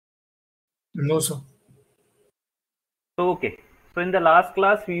No, sir. So, okay. So in the last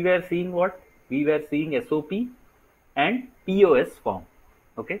class, we were seeing what? We were seeing SOP and POS form.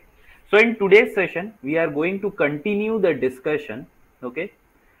 Okay. So in today's session, we are going to continue the discussion. Okay.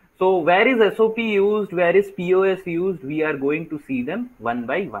 So where is SOP used? Where is POS used? We are going to see them one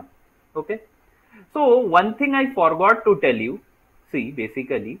by one. Okay. So one thing I forgot to tell you. See,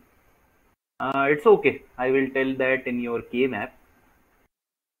 basically, it's okay. I will tell that in your K map.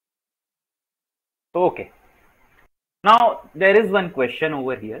 Okay. Now there is one question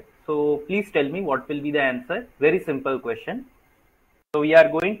over here. So please tell me what will be the answer. Very simple question. So we are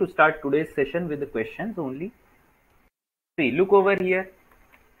going to start today's session with the questions only. See, look over here.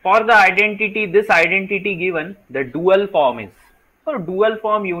 For the identity, this identity given, the dual form is. So dual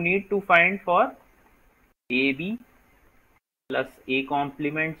form you need to find for AB plus A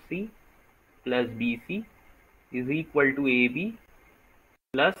complement C plus BC is equal to AB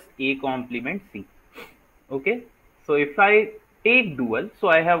plus A complement C. Okay. So if I take dual, so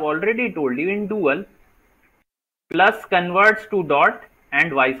I have already told you in dual, plus converts to dot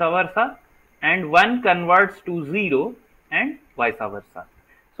and vice versa, and 1 converts to 0 and vice versa.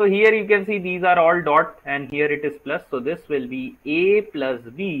 So here you can see these are all dot and here it is plus. So this will be A plus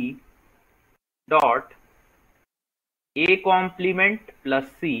B dot A complement plus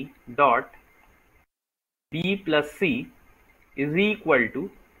C dot B plus C is equal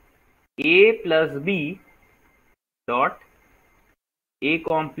to A plus B dot A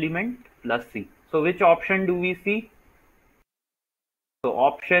complement plus C. So which option do we see? So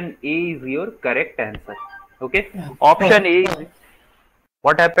option A is your correct answer. Okay. Yeah. Option A is.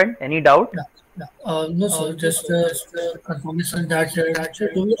 What happened? Any doubt? No, sir. Just a confirmation that so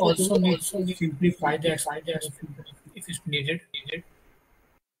do we also need to simplify the expression if it's needed?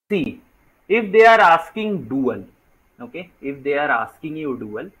 See, if they are asking dual, okay, if they are asking you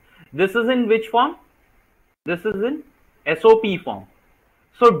dual, this is in which form? This is in SOP form.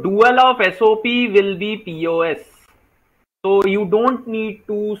 So dual of SOP will be POS. So you don't need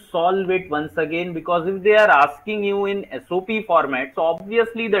to solve it once again, because if they are asking you in SOP format, so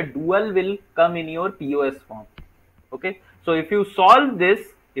obviously the dual will come in your POS form. Okay. So if you solve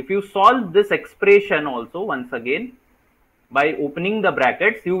this expression also once again by opening the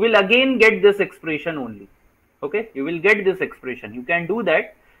brackets, you will again get this expression only. Okay. You will get this expression. You can do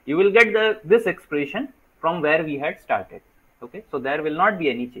that. You will get this expression from where we had started. Okay. So there will not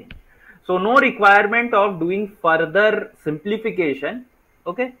be any change. So no requirement of doing further simplification.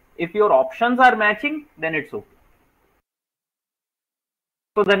 Okay. If your options are matching, then it's okay.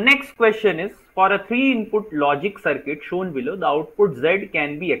 So the next question is, for a 3-input logic circuit shown below, the output Z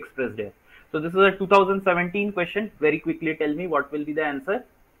can be expressed as. So this is a 2017 question. Very quickly tell me what will be the answer.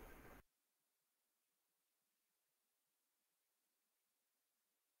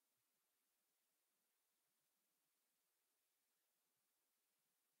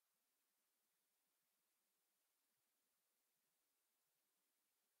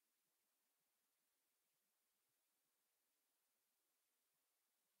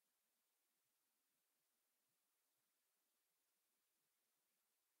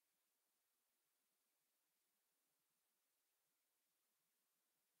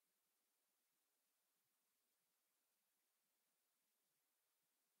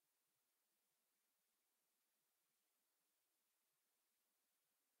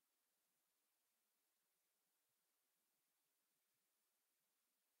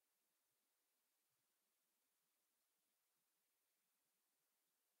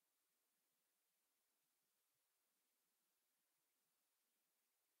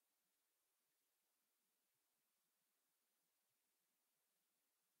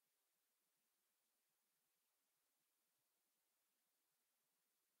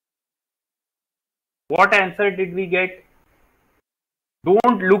 What answer did we get?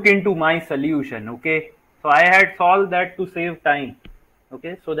 Don't look into my solution. Okay. So I had solved that to save time.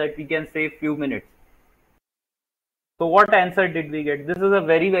 Okay. So that we can save few minutes. So what answer did we get? This is a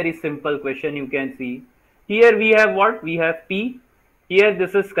very simple question. You can see here we have what? We have P. Here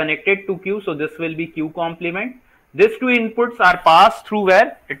this is connected to Q. So this will be Q complement. These two inputs are passed through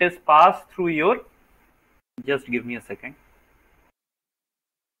where? It is passed through your, just give me a second.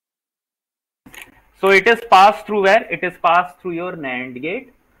 So it is passed through where? It is passed through your NAND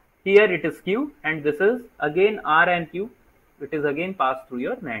gate. Here it is Q and this is again R and Q. It is again passed through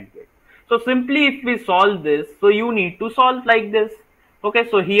your NAND gate. So simply if we solve this, so you need to solve like this. Okay,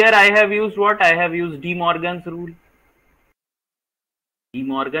 so here I have used what? I have used De Morgan's rule. De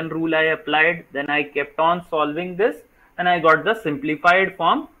Morgan rule I applied, then I kept on solving this and I got the simplified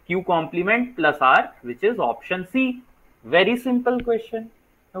form Q complement plus R, which is option C. Very simple question.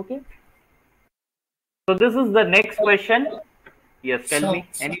 Okay. So this is the next question. Yes, tell So, me.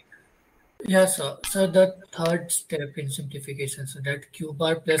 Any yes, sir. So the third step in simplification, so that q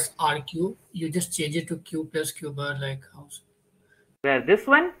bar plus r cube, you just change it to q plus q bar like house. where this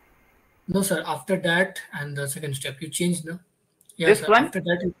one? No, sir. After that, and the second step, you change no. Yes, This sir. one? After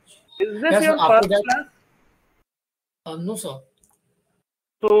that, Is this yes, sir. your After first that, class? no, sir.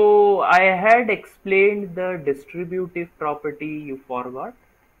 So I had explained the distributive property, you forgot.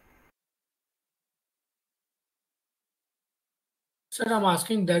 Sir, I'm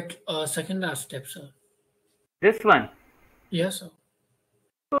asking that second last step, sir. This one. Yes, sir.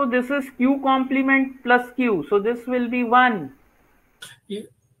 So this is q complement plus q. So this will be 1. Yeah.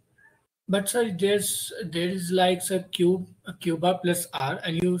 But sir, there is like sir q bar plus r,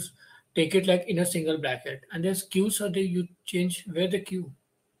 and you take it like in a single bracket, and there's q, so there you change where the q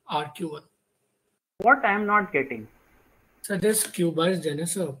r q1. What I am not getting? So this q bar is then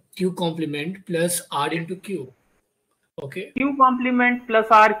so q complement plus r into q. Okay. Q complement plus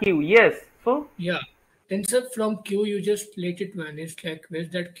RQ. Yes. So Yeah. Then sir from q you just let it vanish like where's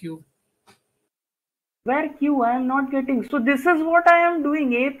that q? where Q I am not getting. So this is what I am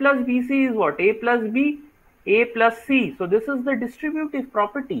doing. A plus BC is what? A plus B, A plus C. So this is the distributive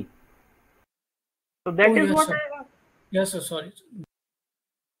property. So Oh that is yes what sir. I have. Yes sir. Sorry.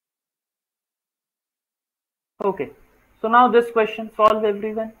 Okay. So now this question, solve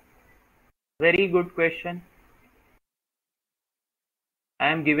everyone. Very good question. I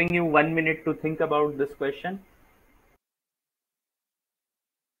am giving you 1 minute to think about this question.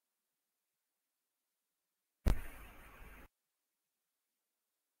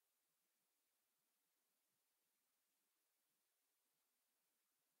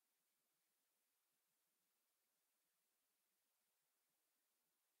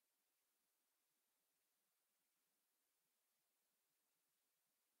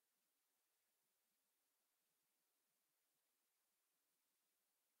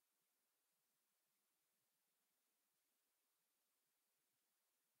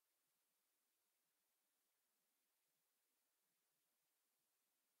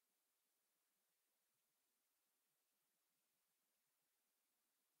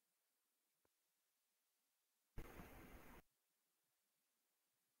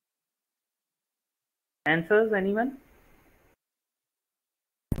 Answers, anyone?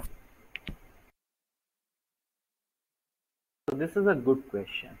 So this is a good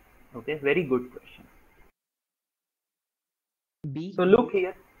question. Okay, very good question. B. So look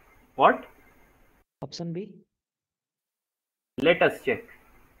here. What? Option B. Let us check.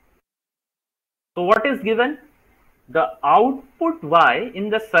 So what is given? The output Y in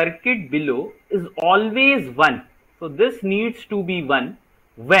the circuit below is always 1. So this needs to be 1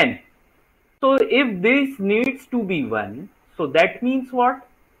 when? So if this needs to be 1, so that means what?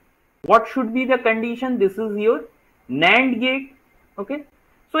 What should be the condition? This is your NAND gate. Okay.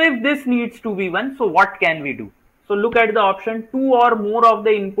 So if this needs to be 1, so what can we do? So look at the option. 2 or more of the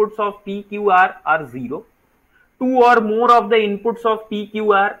inputs of PQR are 0. 2 or more of the inputs of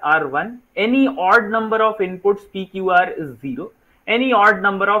PQR are 1. Any odd number of inputs PQR is 0. Any odd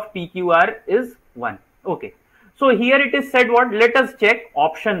number of PQR is 1. Okay. So here it is said what? Let us check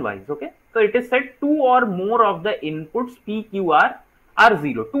option wise. Okay. So it is said 2 or more of the inputs PQR are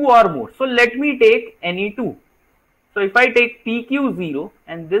 0. 2 or more. So let me take any 2. So if I take PQ0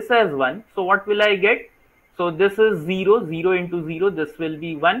 and this as 1, so what will I get? So this is 0, 0 into 0, this will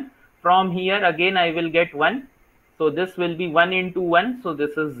be 1. From here again I will get 1. So this will be 1 into 1, so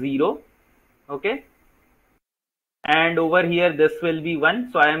this is 0. Okay. And over here this will be 1,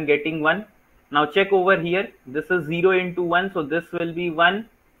 so I am getting 1. Now check over here, this is 0 into 1, so this will be 1.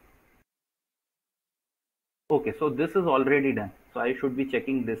 Okay, so this is already done. So I should be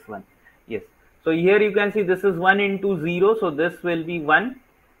checking this one. Yes. So here you can see this is 1 into 0. So this will be 1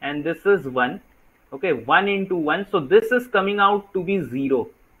 and this is 1. Okay, 1 into 1. So this is coming out to be 0.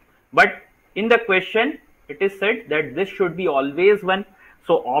 But in the question, it is said that this should be always 1.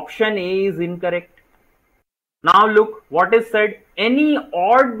 So option A is incorrect. Now look what is said. Any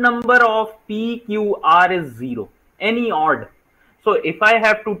odd number of PQR is 0. Any odd. So if I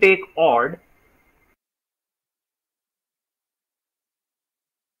have to take odd,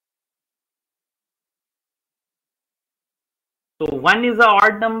 so 1 is an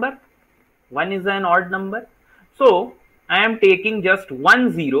odd number. 1 is an odd number. So I am taking just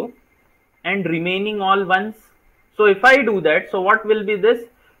 1 0 and remaining all ones. So if I do that, so what will be this?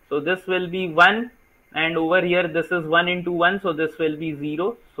 So this will be 1 and over here this is 1 into 1. So this will be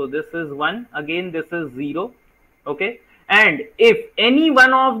 0. So this is 1. Again this is 0. Okay. And if any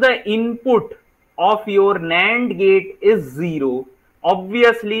one of the input of your NAND gate is 0,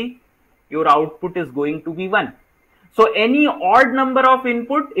 obviously your output is going to be 1. So any odd number of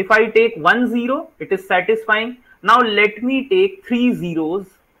input, if I take 1 0, it is satisfying. Now let me take 3 zeros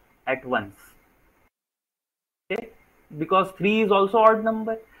at once. Okay, because 3 is also odd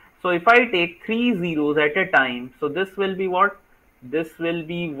number. So if I take 3 zeros at a time, so this will be what? This will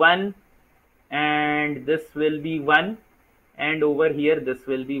be 1, and this will be 1, and over here this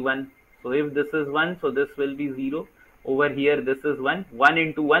will be 1. So if this is 1, so this will be 0. Over here this is 1. 1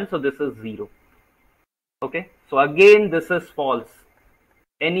 into 1, so this is 0. Okay, so again this is false.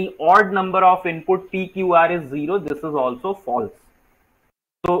 Any odd number of input PQR is 0. This is also false.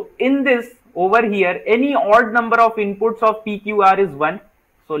 So in this over here, any odd number of inputs of PQR is 1.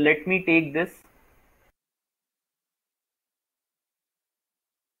 So let me take this.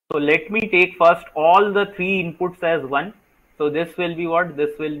 So let me take first all the 3 inputs as 1. So this will be what?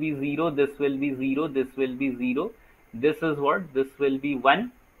 This will be 0, this will be 0, this will be 0. This is what? This will be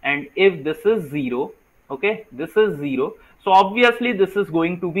 1. And if this is 0, okay, this is 0. So obviously this is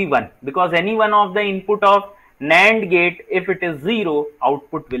going to be 1, because any one of the input of NAND gate, if it is 0,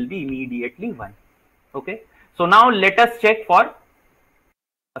 output will be immediately 1. Okay. So now let us check for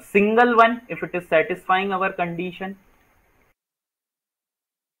a single one if it is satisfying our condition.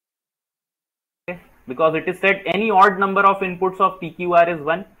 Because it is said any odd number of inputs of PQR is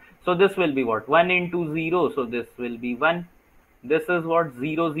 1. So this will be what? 1 into 0. So this will be 1. This is what?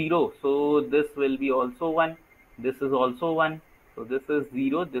 0, 0. So this will be also 1. This is also 1. So this is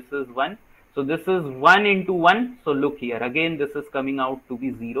 0. This is 1. So this is 1 into 1. So look here. Again, this is coming out to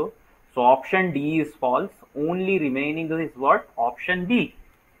be 0. So option D is false. Only remaining is what? Option B.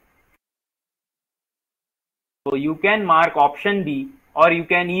 So you can mark option B, or you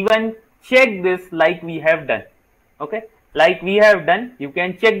can even check this like we have done. Okay, like we have done, you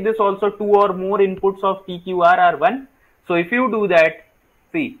can check this also. 2 or more inputs of PQR are 1. So if you do that,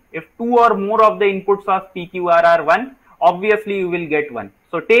 see, if 2 or more of the inputs of PQR are 1, obviously you will get 1.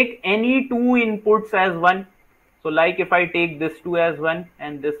 So take any 2 inputs as 1. So like if I take this 2 as 1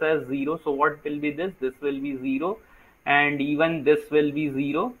 and this as 0, so what will be this? This will be 0, and even this will be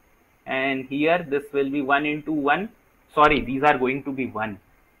 0, and here this will be 1 into 1. Sorry, these are going to be 1,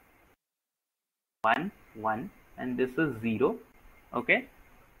 1, 1, and this is 0. Okay,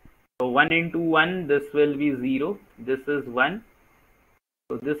 so 1 into 1, this will be 0, this is 1,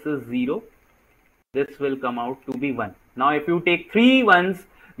 so this is 0, this will come out to be 1. Now if you take 3 ones,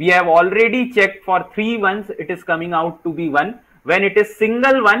 we have already checked for 3 ones, it is coming out to be 1. When it is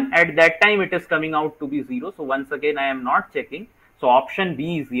single one, at that time it is coming out to be 0. So once again I am not checking. So option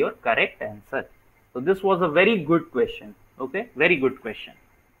B is your correct answer. So this was a very good question. Okay, very good question.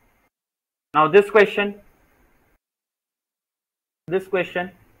 Now this question.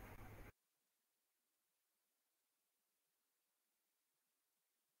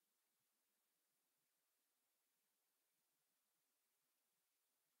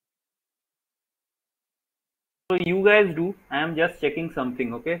 So you guys do. I am just checking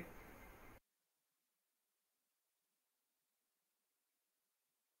something. Okay.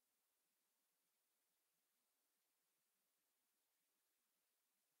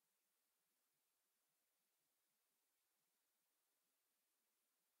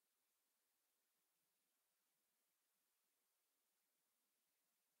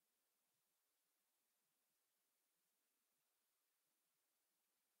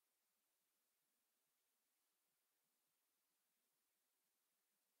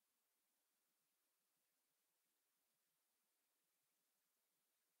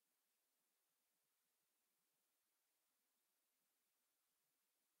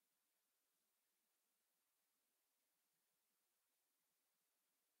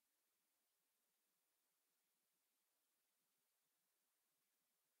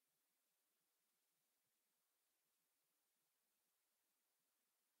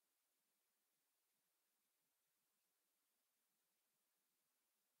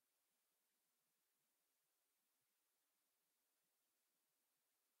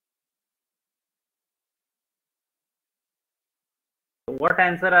 What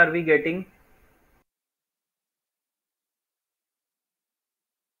answer are we getting?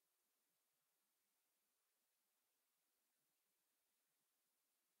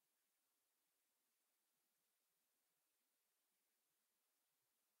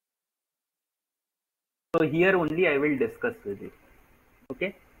 So here only I will discuss with you.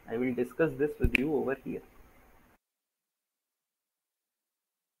 Okay, I will discuss this with you over here.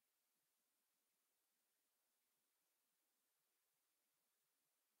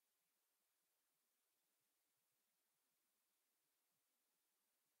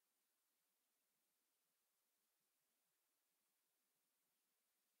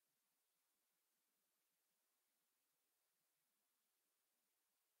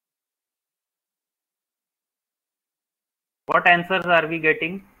 What answers are we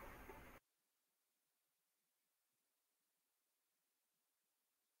getting?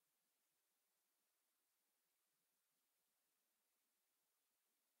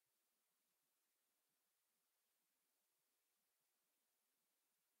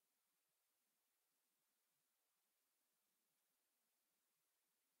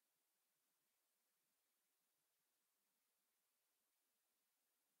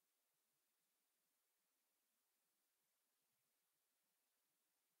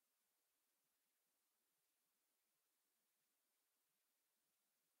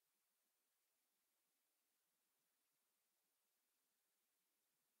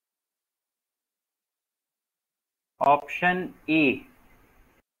 Option A.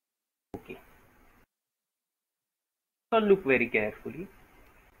 Okay. So look very carefully.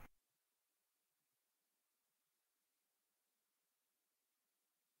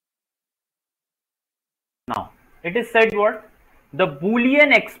 Now, it is said what? The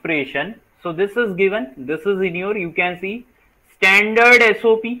Boolean expression. So this is given. This is in your, you can see, standard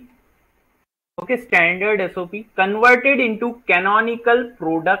SOP. Okay, standard SOP converted into canonical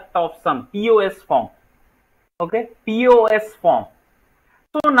product of sum, POS form. Okay, POS form.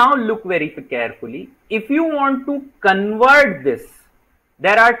 So now look very carefully. If you want to convert this,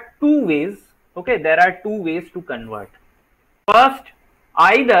 there are two ways. Okay, there are two ways to convert. First,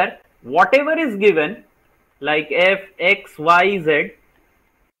 either whatever is given, like f, x, y, z,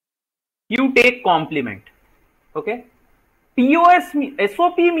 you take complement. Okay, POS,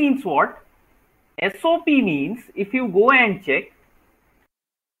 SOP means what? SOP means, if you go and check,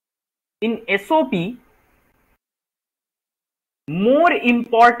 in SOP, more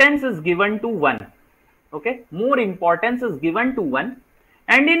importance is given to 1. Okay, more importance is given to 1,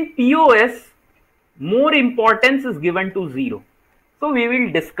 and in POS, more importance is given to 0. So we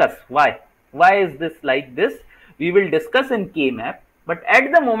will discuss why. Why is this like this? We will discuss in K-map. But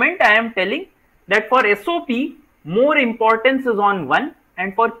at the moment, I am telling that for SOP, more importance is on 1,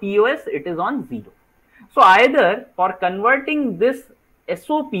 and for POS, it is on 0. So either for converting this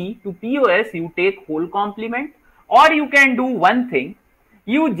SOP to POS, you take whole complement, or you can do one thing.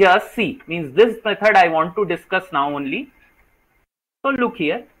 You just see, means this method I want to discuss now only. So look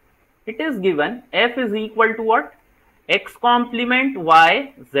here, it is given f is equal to what? X complement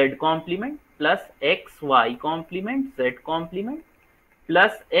y z complement plus x y complement z complement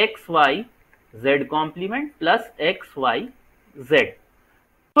plus x y z complement plus x y z.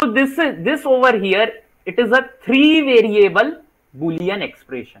 So this over here, it is a 3 variable Boolean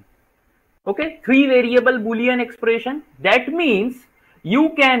expression. Okay, 3 variable Boolean expression. That means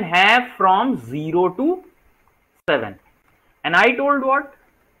you can have from 0 to 7. And I told what?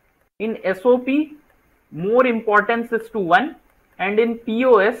 In SOP, more importance is to 1, and in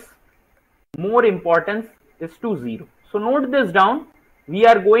POS, more importance is to 0. So note this down. We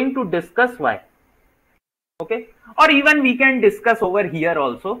are going to discuss why. Okay, or even we can discuss over here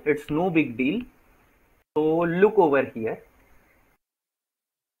also. It's no big deal. So look over here.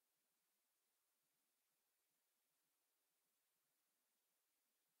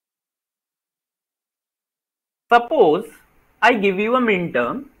 Suppose I give you a min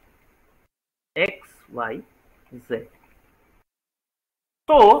term x, y, z.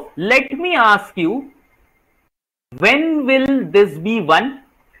 So let me ask you, when will this be 1?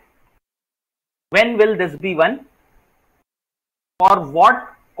 When will this be 1? For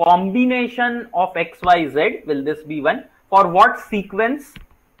what combination of x, y, z will this be 1? For what sequence?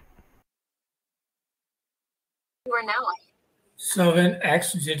 You are now. So when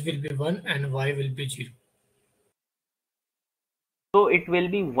x, z will be 1 and y will be 0. So it will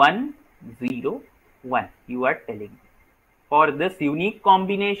be 1, 0, 1. You are telling me. For this unique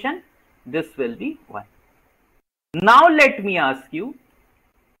combination, this will be 1. Now let me ask you,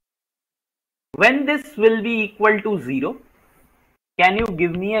 when this will be equal to 0, can you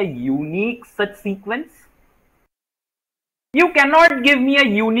give me a unique such sequence? You cannot give me a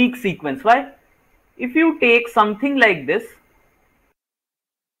unique sequence. Why? If you take something like this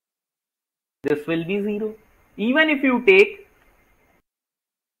will be 0. Even if you take,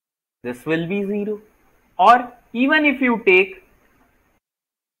 this will be 0. Or even if you take,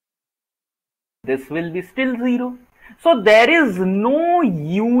 this will be still 0. So there is no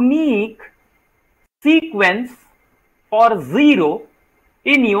unique sequence for 0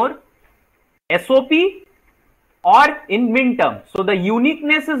 in your SOP or in min term. So the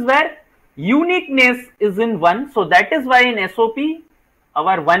uniqueness is where? Uniqueness is in 1. So that is why in SOP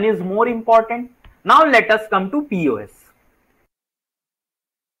our 1 is more important. Now let us come to POS.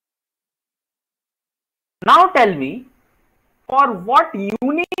 Now tell me, for what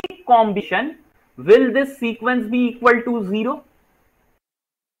unique combination will this sequence be equal to 0?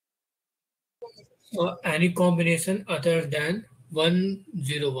 Any combination other than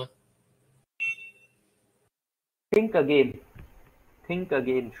 101. Think again. Think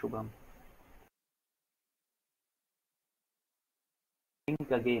again, Shubham.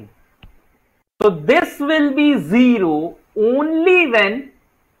 Think again. So this will be 0 only when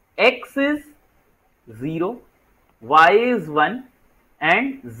x is 0, y is 1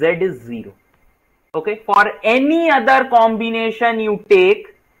 and z is 0. Okay, for any other combination you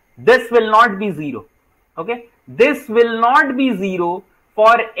take, this will not be 0. Okay, this will not be 0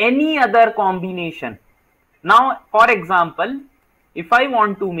 for any other combination. Now, for example, if I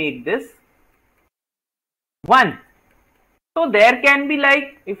want to make this 1, so there can be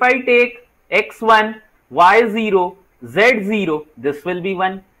like, if I take x1, y0, z0, this will be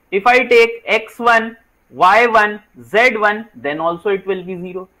 1. If I take x1, y1, z1, then also it will be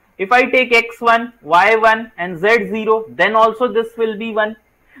 0. If I take x1, y1 and z0, then also this will be 1.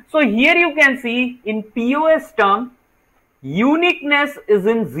 So here you can see in POS term, uniqueness is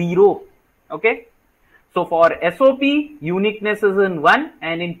in 0. Okay. So for SOP, uniqueness is in 1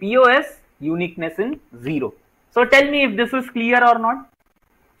 and in POS, uniqueness in 0. So tell me if this is clear or not.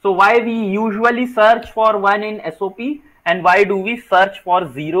 So why we usually search for 1 in SOP and why do we search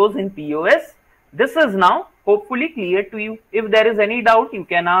for zeros in POS? This is now hopefully clear to you. If there is any doubt, you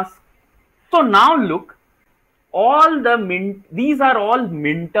can ask. So now look, these are all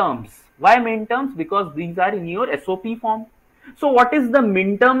minterms. Why minterms? Because these are in your SOP form. So what is the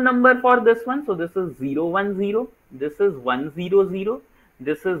minterm number for this one? So this is 0, 1, 0. This is 1, 0, 0.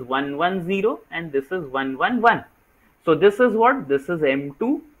 This is 1, 1, 0 and this is 1, 1, 1. So this is what? This is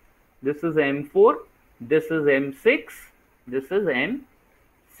M2. This is M4. This is M6. This is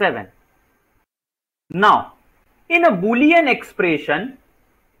M7. Now, in a Boolean expression,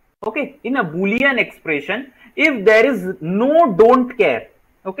 okay, in a Boolean expression, if there is no don't care,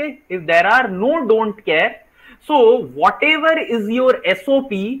 okay, if there are no don't care, so whatever is your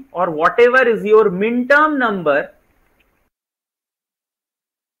SOP or whatever is your minterm number,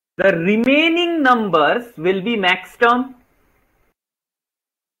 the remaining numbers will be max term.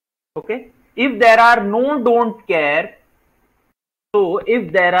 Okay, if there are no don't care, so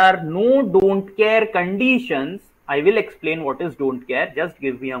if there are no don't care conditions, I will explain what is don't care, just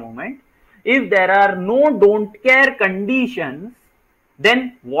give me a moment. If there are no don't care conditions,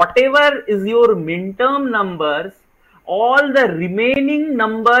 then whatever is your minterm numbers, all the remaining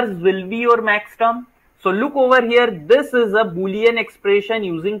numbers will be your max term. So look over here, this is a Boolean expression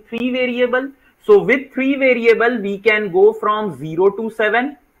using 3 variable. So with 3 variable, we can go from 0 to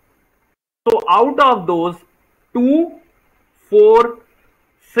 7. So out of those 2, 4,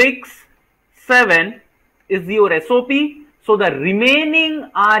 6, 7 is your SOP. So the remaining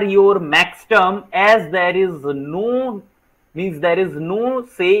are your max term, as there is no, means there is no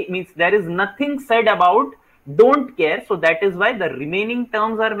say, means there is nothing said about don't care. So that is why the remaining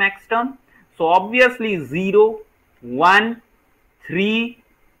terms are max term. So obviously 0, 1, 3,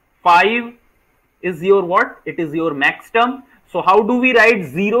 5 is your what? It is your max term. So how do we write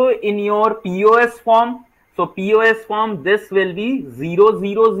 0 in your POS form? So POS form, this will be 0,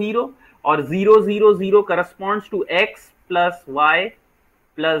 0, 0 or 0, 0, 0 corresponds to x plus y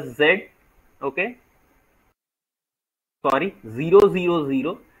plus z. Okay. Sorry, 0, 0,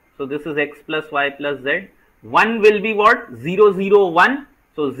 0. So this is x plus y plus z. 1 will be what? 0, 0, 1.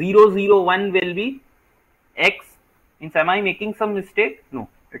 So 0, 0, 1 will be x. Means, am I making some mistake? No,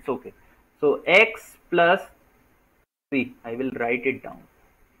 it's okay. So x plus, see, I will write it down.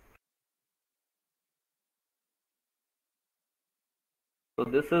 So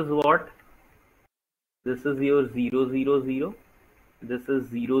this is what? This is your 0, 0, 0. This is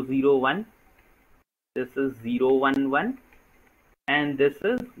 0, 0, 1. This is 0, 1, 1. And this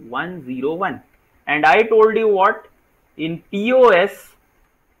is 1, 0, 1. And I told you what? In POS,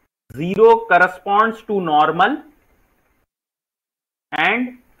 0 corresponds to normal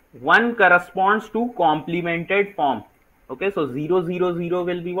and 1 corresponds to complemented form. Okay, so 0, 0, 0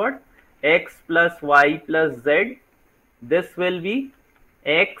 will be what? X plus y plus z. This will be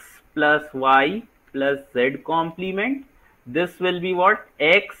x plus y plus z complement. This will be what?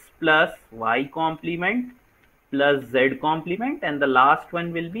 X plus y complement plus z complement, and the last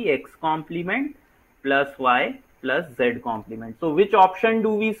one will be x complement plus y plus z complement. So which option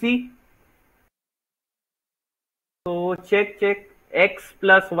do we see? So check, x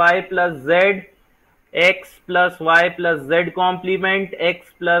plus y plus z, x plus y plus z complement, x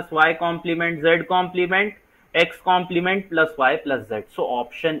plus y complement z complement, x complement plus y plus z. So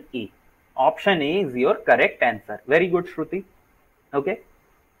option A. Option A is your correct answer. Very good, Shruti. Okay.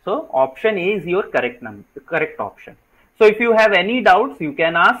 So option A is your correct option. So if you have any doubts, you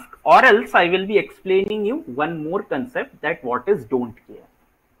can ask, or else I will be explaining you one more concept, that what is don't care.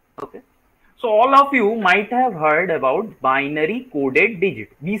 Okay. So all of you might have heard about binary coded digit,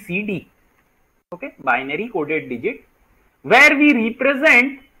 BCD. Okay, binary coded digit, where we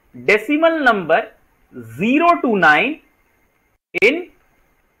represent decimal number 0 to 9 in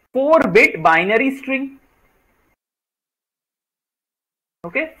 4-bit binary string.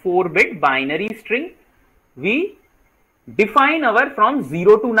 Okay, 4-bit binary string. We define our from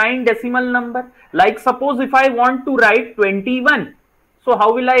 0 to 9 decimal number. Like suppose if I want to write 21, so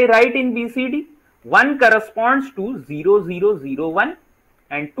how will I write in BCD? 1 corresponds to 0001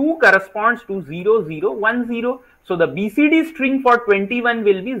 and 2 corresponds to 0010. So the BCD string for 21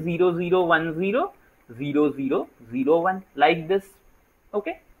 will be 0010 0001, like this.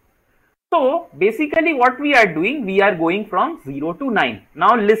 Okay. So basically what we are doing, we are going from 0 to 9.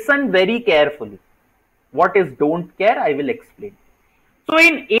 Now listen very carefully. What is don't care, I will explain. So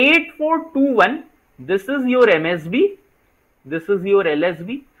in 8421, this is your MSB, this is your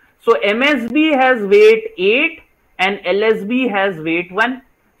LSB. So MSB has weight 8 and LSB has weight 1.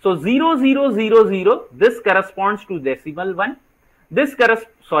 So 0000, this corresponds to decimal 1. This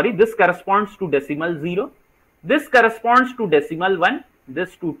corresponds to decimal 0. This corresponds to decimal 1.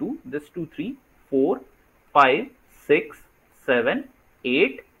 This to 2, this to 3, 4, 5, 6, 7,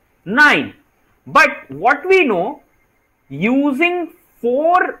 8, 9. But what we know, using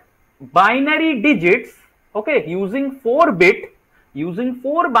 4 binary digits, okay, using 4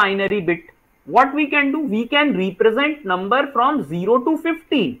 binary bit, what we can do, we can represent number from 0 to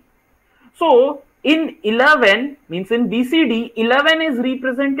 15. So in 11, means in BCD, 11 is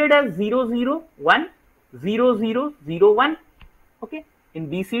represented as 001, 0001. Okay, in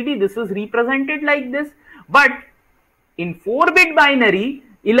BCD this is represented like this, but in 4-bit binary,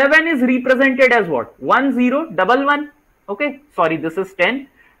 11 is represented as what? 1011. Okay, sorry, this is 10.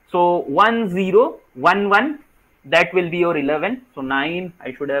 So 1011, that will be your 11. So 9,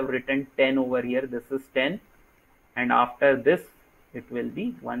 I should have written 10 over here. This is 10. And after this, it will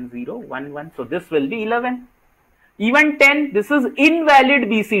be 1011. So this will be 11. Even 10, this is invalid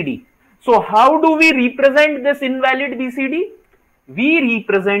BCD. So how do we represent this invalid BCD? We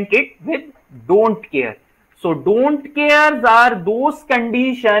represent it with don't care. So don't cares are those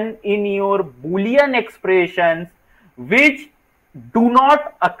conditions in your Boolean expressions which do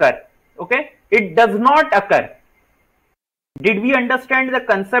not occur. Okay, it does not occur. Did we understand the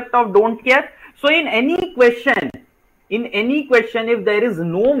concept of don't care? So in any question, if there is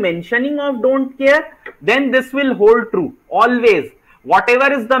no mentioning of don't care, then this will hold true always.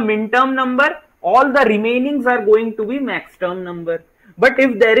 Whatever is the min-term number, all the remainings are going to be max term number. But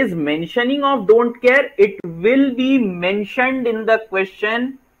if there is mentioning of don't care, it will be mentioned in the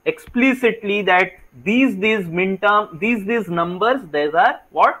question explicitly that these min-term, these numbers, these are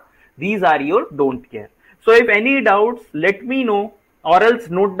what? These are your don't care. So if any doubts, let me know, or else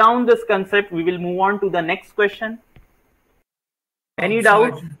note down this concept. We will move on to the next question. Any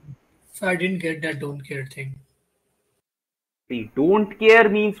doubts? So I didn't get that don't care thing. See, don't care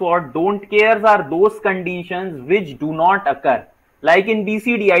means what? Don't cares are those conditions which do not occur. Like in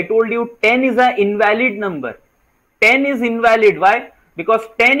BCD, I told you 10 is an invalid number. 10 is invalid. Why? Because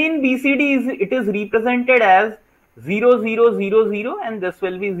 10 in BCD it is represented as 0000 and this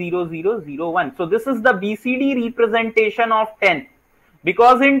will be 0001. So this is the BCD representation of 10.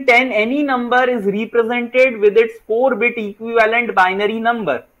 Because in 10, any number is represented with its 4-bit equivalent binary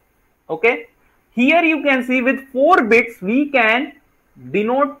number. Okay. Here you can see with 4 bits, we can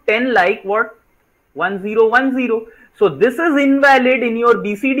denote 10 like what? 1010. So this is invalid in your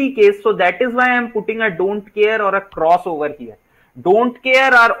BCD case. So that is why I am putting a don't care or a cross over here. Don't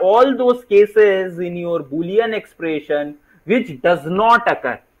care are all those cases in your Boolean expression which does not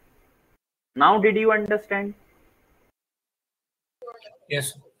occur. Now did you understand?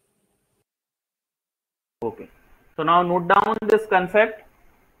 Yes. Okay. So now note down this concept.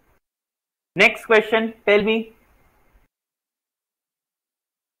 Next question, tell me.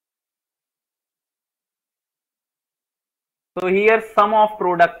 So here sum of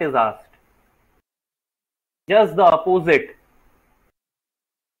product is asked. Just the opposite.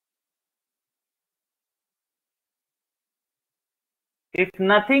 If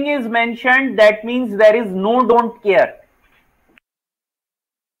nothing is mentioned, that means there is no don't care.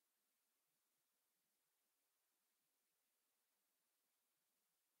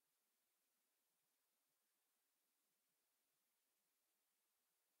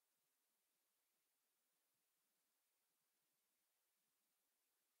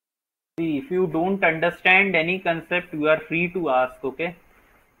 See, if you don't understand any concept, you are free to ask, okay?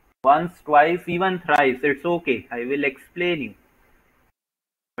 Once, twice, even thrice. It's okay. I will explain you.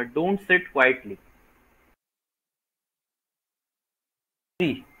 But don't sit quietly.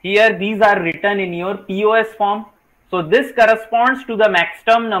 See, here these are written in your POS form. So this corresponds to the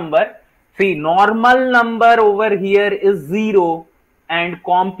maximum number. See, normal number over here is 0 and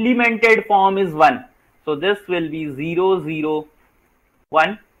complemented form is 1. So this will be 0, 0,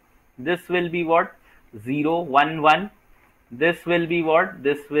 1. This will be what? 0, 1, 1. This will be what?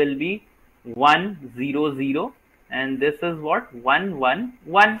 This will be 1, 0, 0. And this is what? 1, 1,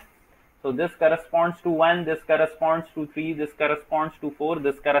 1. So this corresponds to 1, this corresponds to 3, this corresponds to 4,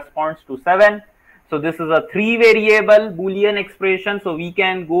 this corresponds to 7. So this is a 3 variable Boolean expression. So we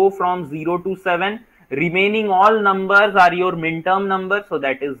can go from 0 to 7. Remaining all numbers are your minterm numbers. So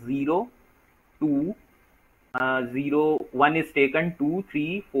that is 0, 2, 0, 1 is taken, 2,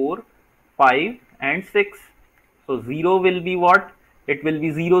 3, 4, 5 and 6. So 0 will be what? It will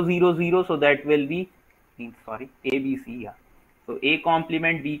be 0, 0, 0. So that will be, sorry, A, B, C. Yeah. So A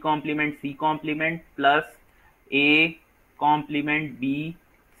complement, B complement, C complement plus A complement, B,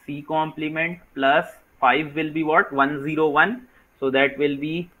 C complement plus 5 will be what? 1, 0, 1. So that will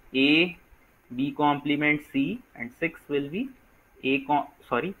be A, B complement, C, and 6 will be A,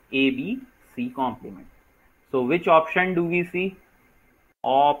 B, C complement. So which option do we see?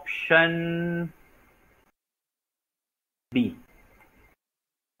 Option B.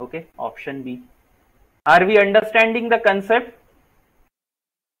 Okay, option B. Are we understanding the concept?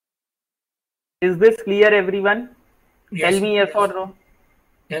 Is this clear, everyone? Yes, Tell me yes or no.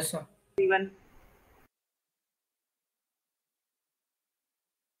 yes, sir. Everyone.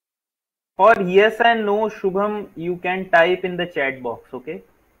 For yes and no, Shubham, you can type in the chat box, okay?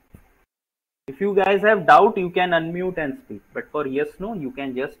 If you guys have doubt, you can unmute and speak. But for yes, no, you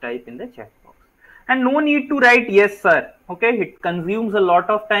can just type in the chat box. And no need to write yes, sir, okay? It consumes a lot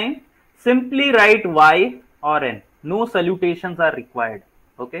of time. Simply write Y or N. No salutations are required,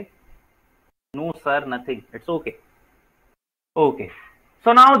 okay? No, sir, nothing. It's okay. Okay.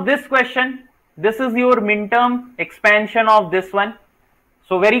 So now this question, this is your minterm expansion of this one.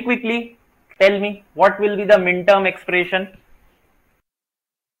 So very quickly, tell me what will be the minterm expression?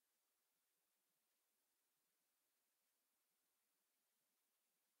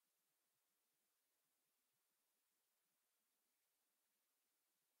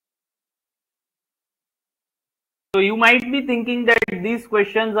 So you might be thinking that these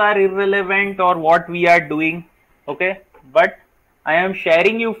questions are irrelevant or what we are doing, okay? But I am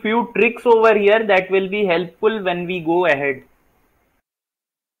sharing you few tricks over here that will be helpful when we go ahead.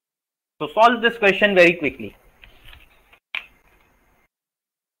 So solve this question very quickly.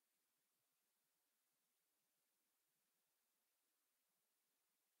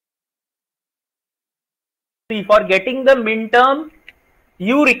 See, for getting the minterm,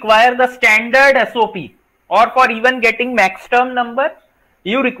 you require the standard SOP, or for even getting max term number,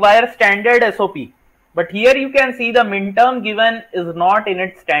 you require standard SOP. But here you can see the minterm given is not in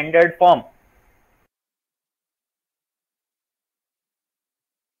its standard form.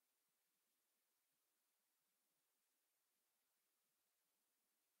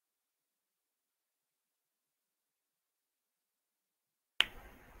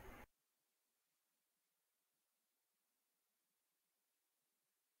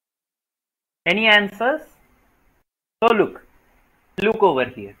 Any answers? So look over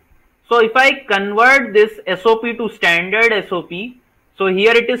here. So if I convert this SOP to standard SOP, so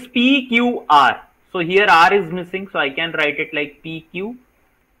here it is PQR. So here R is missing, so I can write it like PQ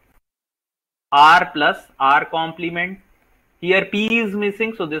R plus R complement. Here P is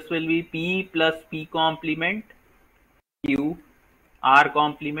missing, so this will be P plus P complement Q R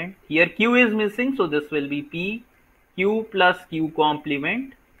complement. Here Q is missing, so this will be P Q plus Q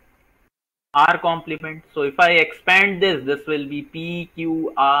complement R complement. So if I expand this, this will be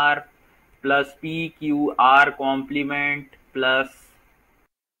PQR plus PQR complement plus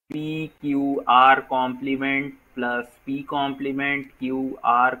PQR complement plus P complement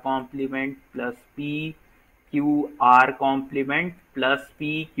QR complement plus PQR complement plus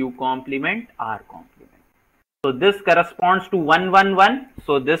PQ complement R complement. So this corresponds to 1, 1, 1.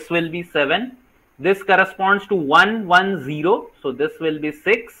 So this will be 7. This corresponds to 1, 1, 0. So this will be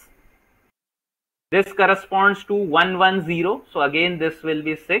 6. This corresponds to 1, 1, 0. So again this will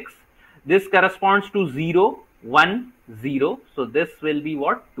be 6. This corresponds to 0, 1, 0. So this will be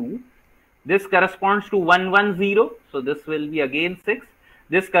what? 2. This corresponds to 1, 1, 0. So this will be again 6.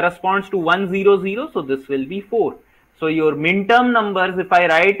 This corresponds to 1, 0, 0. So this will be 4. So your minterm numbers, if I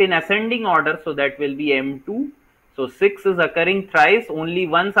write in ascending order, so that will be M2. So 6 is occurring thrice. Only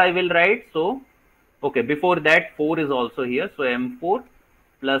once I will write. So okay, before that 4 is also here. So M4.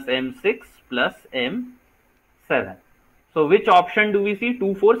 plus M6 plus M7. So which option do we see?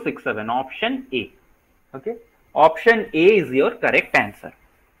 2, 4, 6, 7. Option A. Okay. Option A is your correct answer.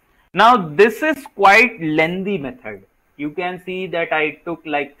 Now this is quite lengthy method. You can see that I took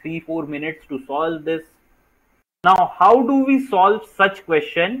like 3-4 minutes to solve this. Now how do we solve such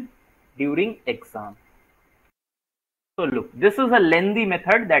question during exam? So look, this is a lengthy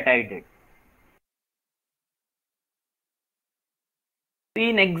method that I did. See,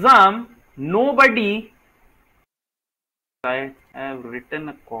 in exam, nobody, I have written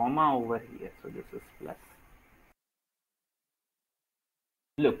a comma over here, so this is plus.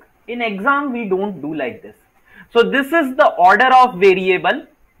 Look, in exam we don't do like this. So this is the order of variable,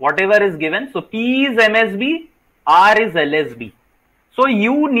 whatever is given. So P is MSB, R is LSB. So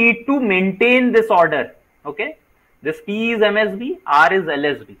you need to maintain this order. Okay. This P is MSB, R is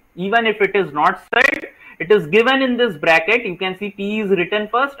LSB. Even if it is not said, it is given in this bracket. You can see P is written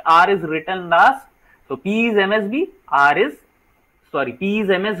first, R is written last. So P is MSB, P is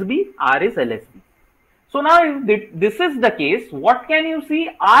MSB, R is LSB. So now if this is the case, what can you see?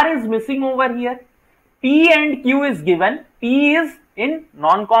 R is missing over here. P and Q is given. P is in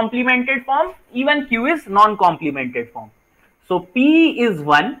non-complemented form, even Q is non-complemented form. So P is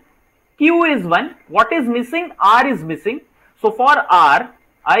 1, Q is 1. What is missing? R is missing. So for R,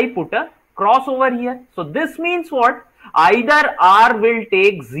 I put a cross over here. So this means what? Either R will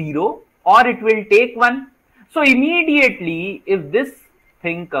take 0 or it will take 1. So immediately if this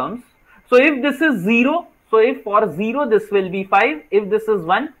thing comes, so if this is 0, so if for 0 this will be 5, if this is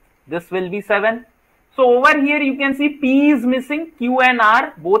 1, this will be 7. So over here you can see P is missing, Q and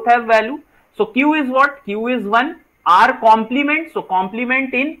R both have value. So Q is what? Q is 1, R complement, so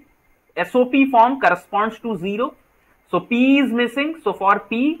complement in SOP form corresponds to 0. So P is missing, so for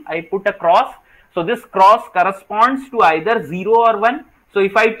P I put a cross. So this cross corresponds to either 0 or 1. So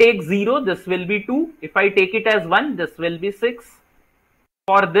if I take 0, this will be 2. If I take it as 1, this will be 6.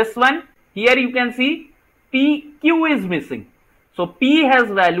 For this one, here you can see Q is missing. So P has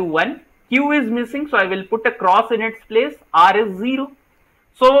value 1, Q is missing, so I will put a cross in its place, R is 0.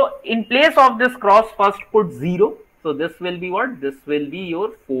 So in place of this cross, first put 0. So this will be what? This will be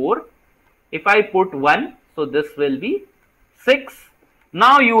your 4. If I put 1, so this will be 6.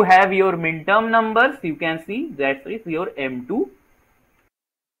 Now you have your minterm numbers. You can see that is your M2,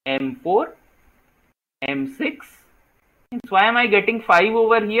 M4, M6. So why am I getting 5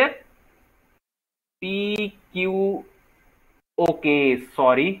 over here? P, Q, okay,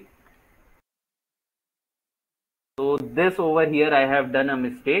 sorry. So this over here I have done a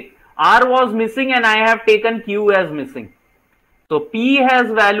mistake. R was missing and I have taken Q as missing. So P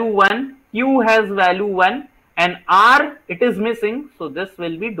has value 1, Q has value 1 and R it is missing. So this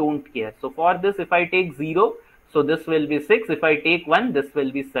will be don't care. So for this if I take 0, so this will be 6. If I take 1, this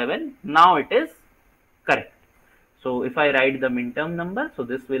will be 7. Now it is correct. So if I write the minterm number, so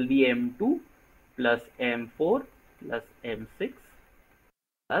this will be M2 plus M4 plus M6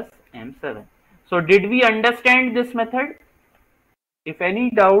 plus M7. So did we understand this method? If any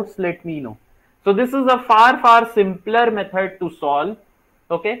doubts, let me know. So this is a far simpler method to solve.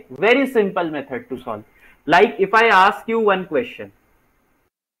 Okay, very simple method to solve. Like if I ask you one question.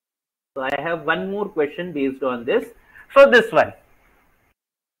 So I have one more question based on this. So this one.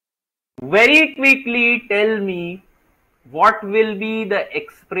 Very quickly tell me what will be the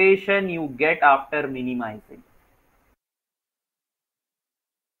expression you get after minimizing.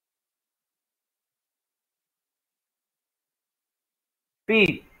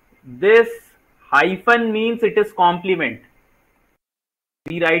 See, this hyphen means it is complement.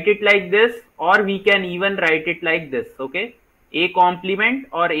 We write it like this or we can even write it like this. Okay, A complement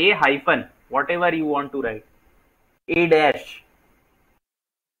or A hyphen, whatever you want to write. A dash.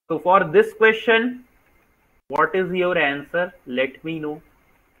 So for this question, what is your answer? Let me know.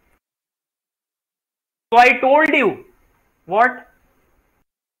 So I told you what?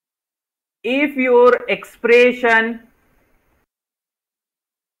 If your expression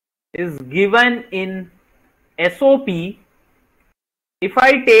is given in SOP, if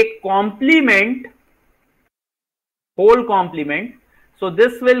I take complement, whole complement, so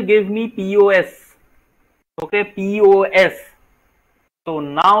this will give me POS. Okay, POS. So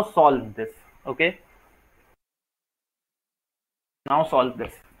now solve this. Okay, now solve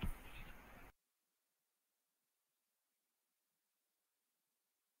this.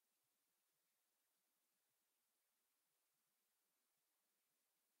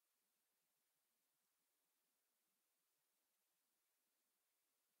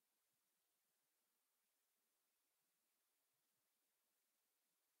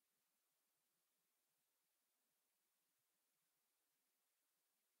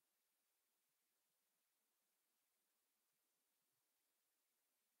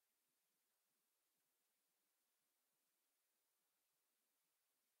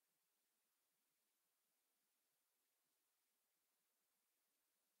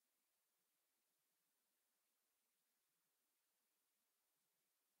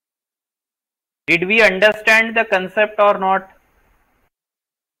 Did we understand the concept or not?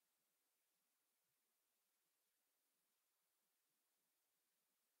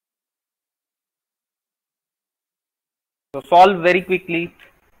 So solve very quickly.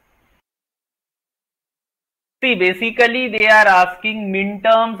 See, basically they are asking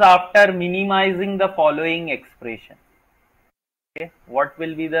minterms after minimizing the following expression. Okay, what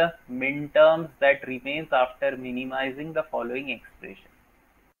will be the minterms that remains after minimizing the following expression?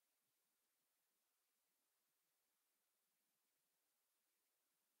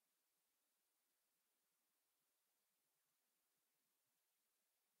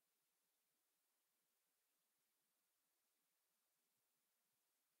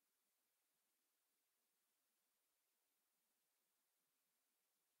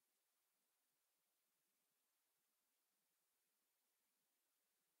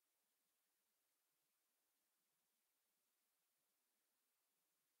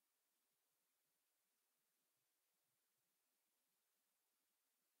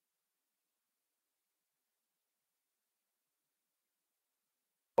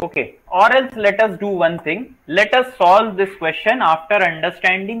 Okay, or else let us do one thing. Let us solve this question after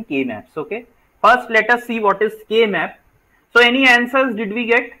understanding K-maps. Okay, first let us see what is K-map. So any answers did we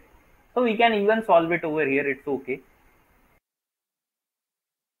get? So we can even solve it over here. It's okay.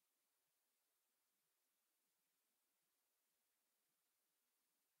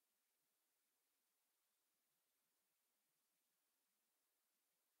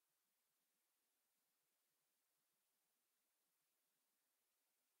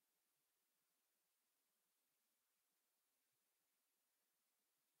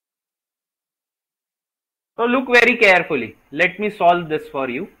 So look very carefully. Let me solve this for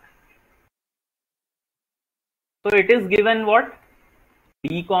you. So it is given what?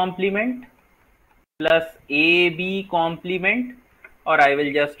 B complement plus AB complement, or I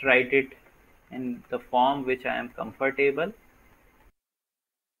will just write it in the form which I am comfortable,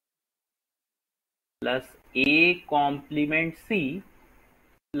 plus A complement C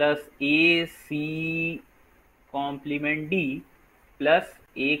plus AC complement D plus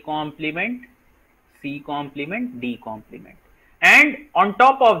A complement C complement D complement, and on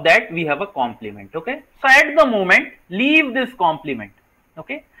top of that we have a complement. Okay, so at the moment leave this complement.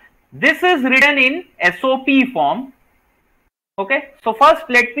 Okay, this is written in SOP form. Okay, so first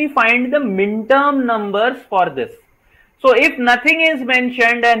let me find the minterm numbers for this. So if nothing is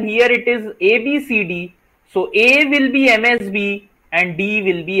mentioned and here it is ABCD, so A will be MSB and D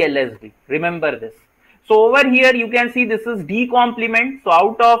will be LSB. Remember this. So over here you can see this is D complement. So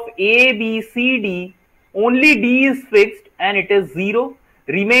out of A, B, C, D, only D is fixed and it is 0.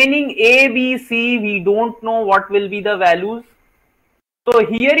 Remaining A, B, C, we don't know what will be the values. So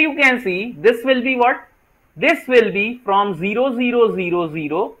here you can see this will be what? This will be from 0, 0, 0,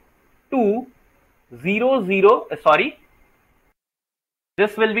 0 to 0, 0, sorry.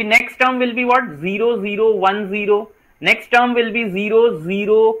 This will be, next term will be what? 0, 0, 1, 0. Next term will be 0,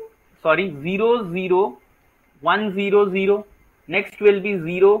 0, sorry, 0, 0, 1, 0, 0. Next will be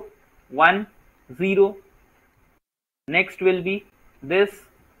 0, 1, 0. Next will be this.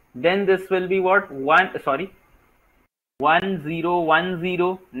 Then this will be what? 1, sorry, 1, 0, 1,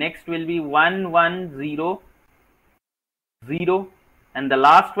 0. Next will be 1, 1, 0, 0. And the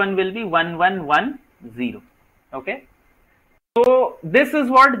last one will be 1, 1, 1, 0. Okay. So this is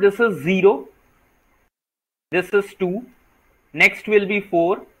what? This is 0. This is 2. Next will be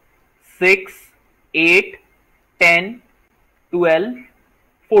 4, 6, 8, 10, 12,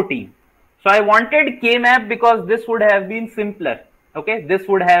 14. So I wanted K-map because this would have been simpler. Okay, this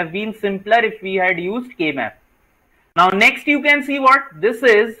would have been simpler if we had used K-map. Now next you can see what? This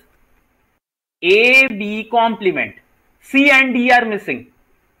is A, B complement. C and D are missing.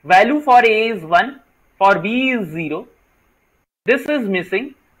 Value for A is 1, for B is 0. This is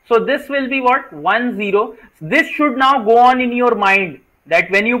missing. So this will be what? 1, 0. This should now go on in your mind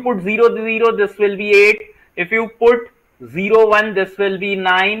that when you put 0, 0, this will be 8. If you put 0, 1, this will be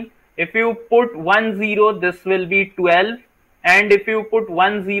 9. If you put 1, 0, this will be 12. And if you put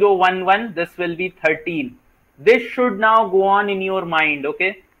 1, 0, 1, 1, this will be 13. This should now go on in your mind.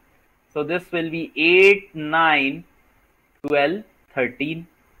 Okay. So this will be 8, 9, 12, 13.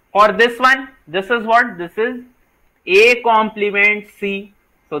 For this one, this is what? This is A complement C.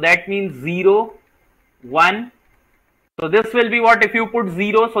 So that means 0, 1. So this will be what? If you put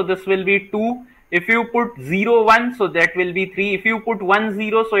 0, so this will be 2. If you put 0, 1, so that will be 3. If you put 1,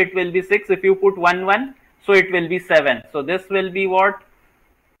 0, so it will be 6. If you put 1, 1, so it will be 7. So this will be what?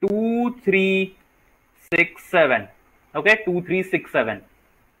 2, 3, 6, 7. Okay, 2, 3, 6, 7.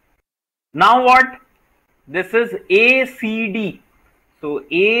 Now what? This is ACD. So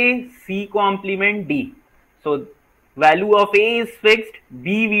A, C complement D. So value of A is fixed,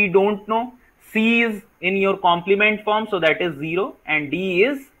 B we don't know, C is in your complement form, so that is 0, and D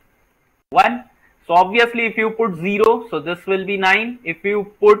is 1. So obviously if you put 0, so this will be 9. If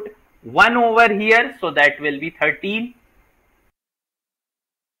you put 1 over here, so that will be 13.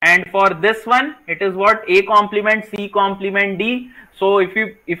 And for this one, it is what? A complement, C complement, D. So if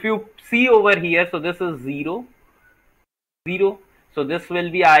you see over here, so this is 0, 0. So this will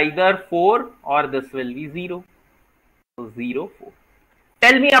be either 4 or this will be 0. So 0, 4.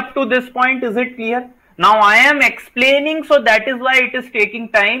 Tell me up to this point, is it clear? Now I am explaining, so that is why it is taking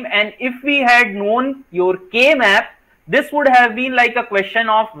time. And if we had known your K map, this would have been like a question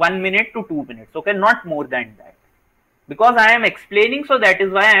of 1 minute to 2 minutes. Okay, not more than that. Because I am explaining, so that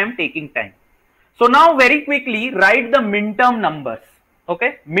is why I am taking time. So now very quickly write the minterm numbers.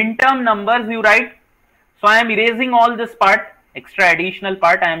 Okay, minterm numbers you write. So I am erasing all this part, extra additional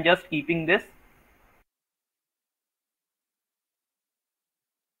part, I am just keeping this.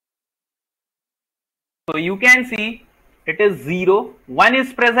 So you can see it is 0, 1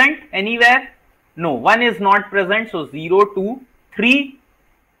 is present anywhere? No, 1 is not present. So 0, 2, 3,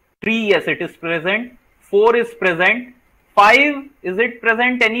 3, yes it is present, 4 is present, 5, is it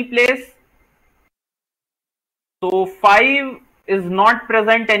present any place? So 5 is not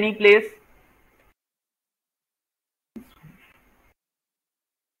present any place.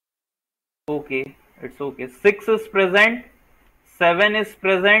 Okay, it's okay. 6 is present, 7 is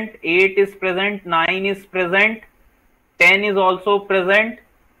present, 8 is present, 9 is present, 10 is also present,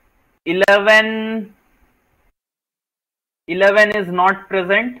 11 is not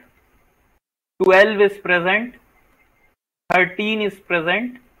present, 12 is present, 13 is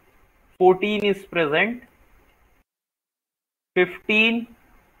present, 14 is present, 15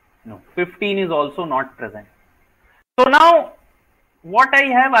 is also not present. So now what I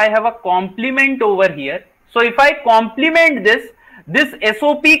have a complement over here. So if I complement this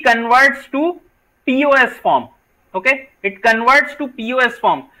SOP converts to POS form. Okay, it converts to POS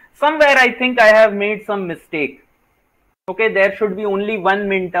form. Somewhere I think I have made some mistake. Okay, there should be only one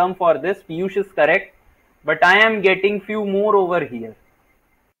minterm for this. Piyush is correct, but I am getting few more over here.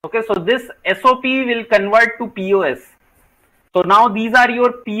 Okay, so this SOP will convert to POS. So now these are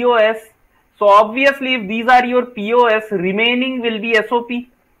your POS. So obviously if these are your POS, remaining will be SOP.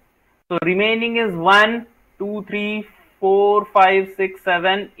 So remaining is 1, 2, 3, 4, 5, 6,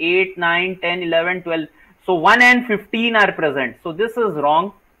 7, 8, 9, 10, 11, 12. So 1 and 15 are present. So this is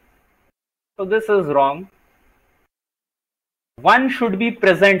wrong. So this is wrong. 1 should be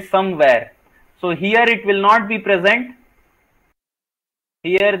present somewhere. So here it will not be present.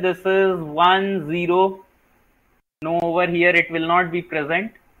 Here this is 1, 0. No, over here it will not be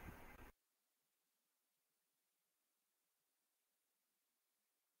present.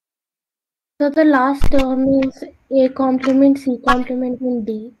 So the last term is A complement, C complement, and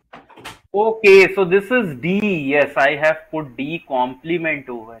D. Okay, so this is D. Yes, I have put D complement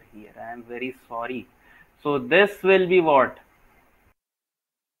over here. I am very sorry. So this will be what?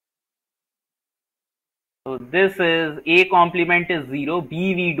 So this is A complement is 0,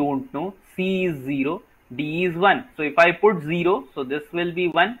 B we don't know, C is 0, D is 1. So if I put 0, so this will be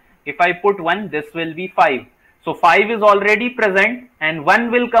 1. If I put 1, this will be 5. So 5 is already present and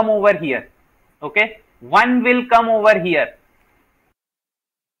 1 will come over here. Okay, 1 will come over here.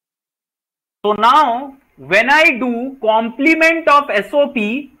 So now when I do complement of SOP,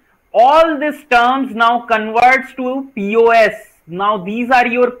 all these terms now converts to POS. Now these are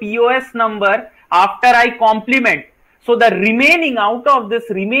your POS number after I complement. So the remaining, out of this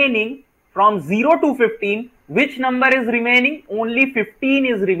remaining from 0 to 15, which number is remaining? Only 15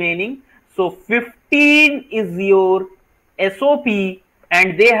 is remaining. So 15 is your SOP,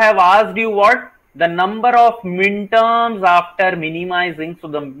 and they have asked you what? The number of minterms after minimizing. So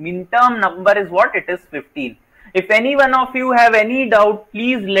the minterm number is what? It is 15. If any one of you have any doubt,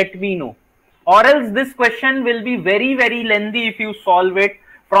 please let me know. Or else this question will be very, very lengthy if you solve it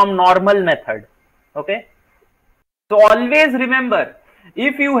from normal method. Okay. So always remember,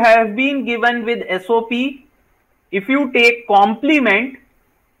 if you have been given with SOP, if you take complement,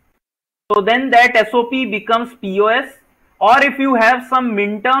 so then that SOP becomes POS. Or if you have some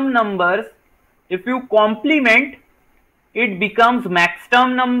minterm numbers, if you complement, it becomes max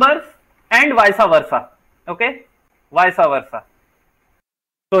term numbers, and vice versa. Okay, vice versa.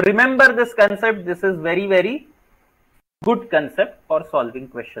 So remember this concept. This is very, very good concept for solving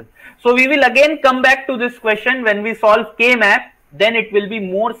questions. So we will again come back to this question when we solve K map. Then it will be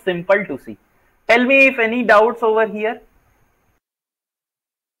more simple to see. Tell me if any doubts over here.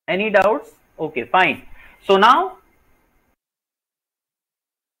 Any doubts? Okay, fine. So now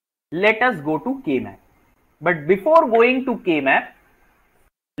let us go to K-map. But before going to K-map,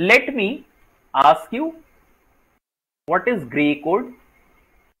 let me ask you, what is gray code?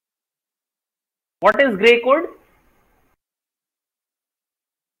 What is gray code?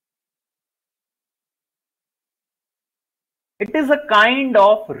 It is a kind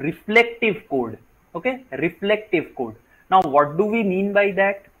of reflective code. Okay, reflective code. Now, what do we mean by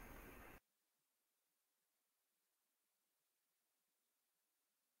that?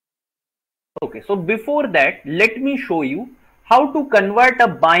 Okay, so before that, let me show you how to convert a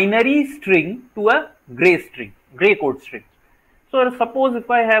binary string to a gray code string. So suppose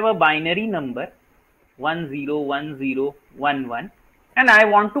if I have a binary number 101011 and I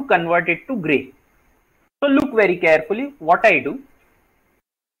want to convert it to gray. So look very carefully what I do.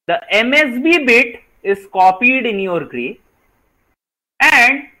 The MSB bit is copied in your gray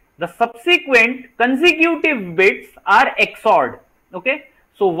and the subsequent consecutive bits are XORed. Okay,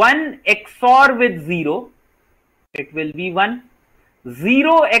 so 1 XOR with 0, it will be 1.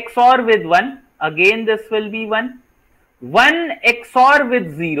 0 XOR with 1, again this will be 1. 1 XOR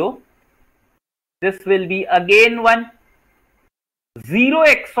with 0, this will be again 1. 0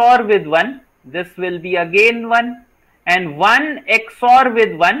 XOR with 1, this will be again 1. And 1 XOR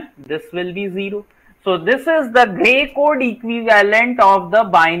with 1, this will be 0. So this is the gray code equivalent of the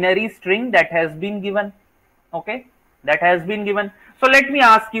binary string that has been given. Okay, that has been given. So let me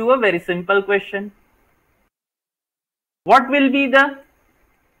ask you a very simple question. What will be the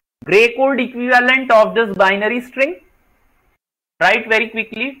gray code equivalent of this binary string? Write very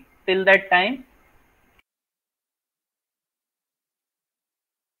quickly till that time.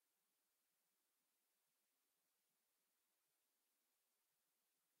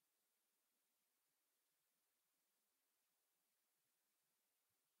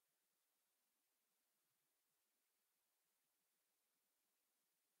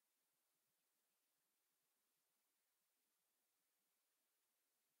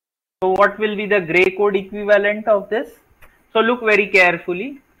 So what will be the gray code equivalent of this? So look very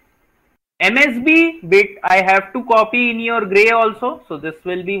carefully. MSB bit I have to copy in your gray also. So this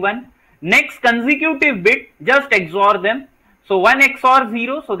will be 1. Next consecutive bit, just XOR them. So 1 XOR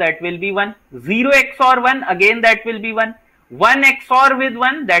 0, so that will be 1. 0 XOR 1, again that will be 1. 1 XOR with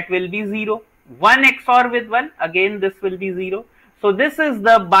 1, that will be 0. 1 XOR with 1, again this will be 0. So this is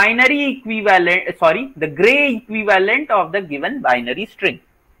the binary equivalent, the gray equivalent of the given binary string.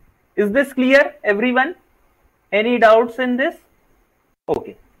 Is this clear, everyone? Any doubts in this?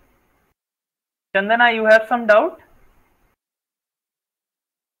 Okay. Chandana, you have some doubt?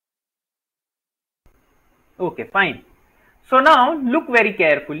 Okay, fine. So now look very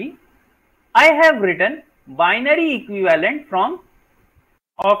carefully. I have written binary equivalent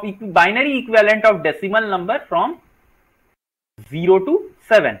of decimal number from 0 to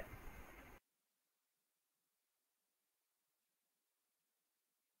 7.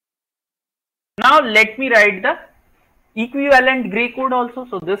 Now let me write the equivalent gray code also.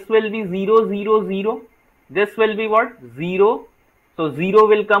 So this will be 0 0 0. This will be what? 0. So 0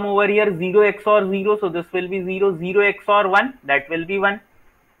 will come over here, 0 XOR 0. So this will be 0 0 XOR 1. That will be 1.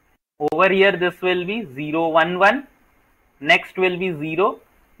 Over here this will be 0 1 1. Next will be 0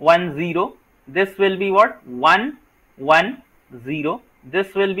 1 0. This will be what? 1 1 0.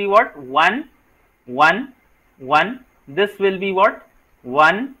 This will be what? 1 1 1. This will be what?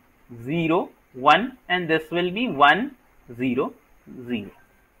 1 0 1, and this will be 1 0 0.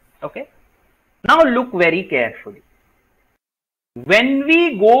 Okay. Now look very carefully. When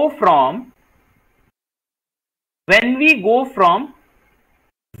we go from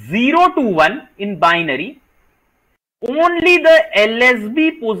 0 to 1 in binary, only the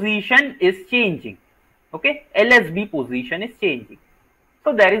LSB position is changing. Okay, LSB position is changing.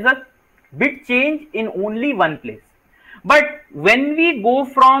 So there is a bit change in only one place. But when we go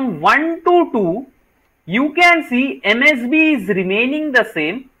from 1 to 2, you can see MSB is remaining the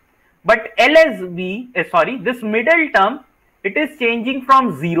same, but LSB, this middle term, it is changing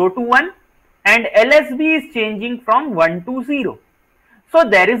from 0 to 1 and LSB is changing from 1 to 0. So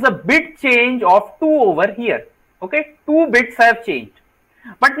there is a bit change of 2 over here. Okay, 2 bits have changed.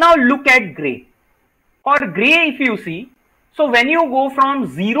 But now look at gray. For gray, if you see, so when you go from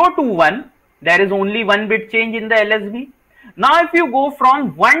 0 to 1, there is only 1 bit change in the LSB. Now if you go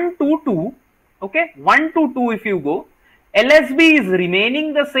from 1 to 2, okay, 1 to 2 if you go, LSB is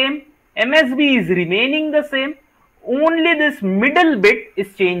remaining the same, MSB is remaining the same, only this middle bit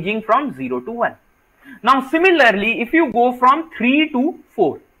is changing from 0 to 1. Now similarly, if you go from 3 to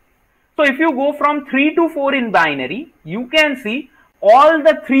 4, so if you go from 3 to 4 in binary, you can see all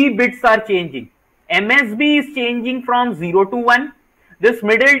the 3 bits are changing. MSB is changing from 0 to 1, this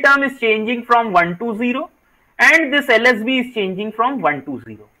middle term is changing from 1 to 0 and this LSB is changing from 1 to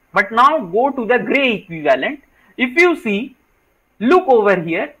 0. But now go to the gray equivalent. If you see, look over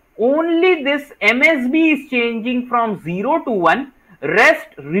here, only this MSB is changing from 0 to 1, rest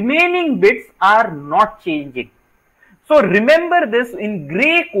remaining bits are not changing. So remember this, in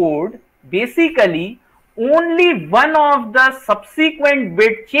gray code, basically only one of the subsequent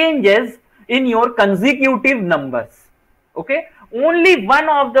bit changes in your consecutive numbers. Okay, only one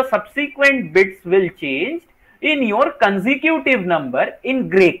of the subsequent bits will change in your consecutive number in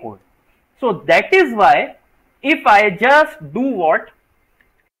gray code. So that is why if I just do what?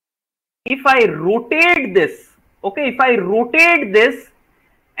 If I rotate this, okay, if I rotate this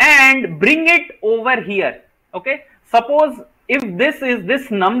and bring it over here, okay, suppose if this is this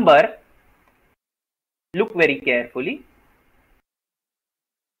number, look very carefully.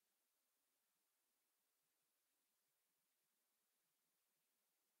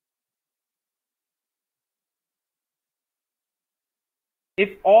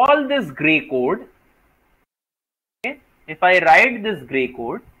 If all this gray code, okay, if I write this gray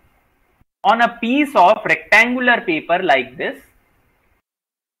code on a piece of rectangular paper like this,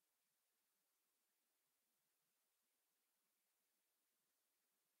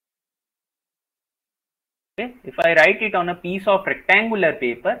 okay, if I write it on a piece of rectangular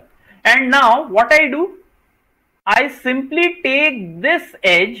paper, and now what I do, I simply take this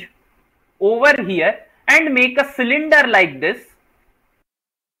edge over here and make a cylinder like this.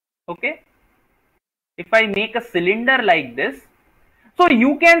 Okay, if I make a cylinder like this, so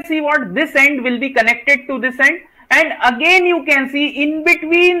you can see what, this end will be connected to this end, and again you can see in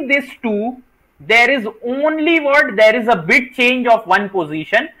between these two there is only what, there is a bit change of one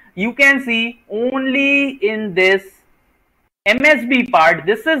position. You can see only in this MSB part,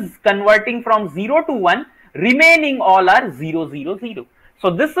 this is converting from 0 to 1, remaining all are 0, 0, 0. So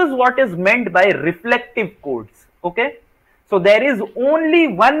this is what is meant by reflective codes. Okay, so there is only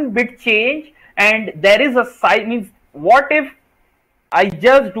one bit change and there is a side, means what if I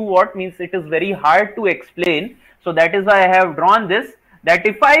just do what, means it is very hard to explain. So that is why I have drawn this, that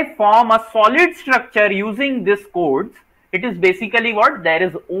if I form a solid structure using this codes, it is basically what, there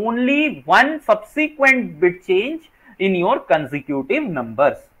is only one subsequent bit change in your consecutive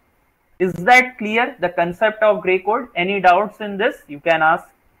numbers. Is that clear, the concept of gray code? Any doubts in this? You can ask.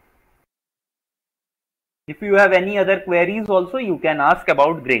 If you have any other queries also, you can ask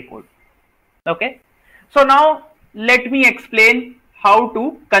about gray code. Okay, so now let me explain how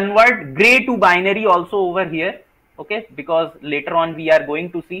to convert gray to binary also over here. Okay, because later on we are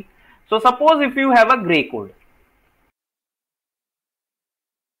going to see. So suppose if you have a gray code,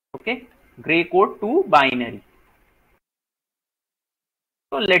 okay, gray code to binary.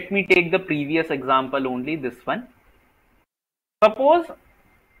 So let me take the previous example only, this one. Suppose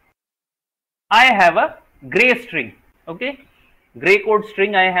I have a gray string, okay, gray code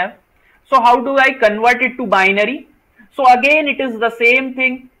string I have. So how do I convert it to binary? So again it is the same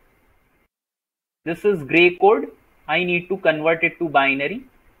thing. This is gray code. I need to convert it to binary.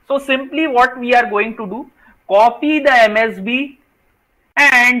 So simply what we are going to do, copy the MSB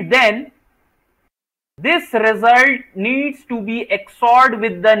and then this result needs to be XORed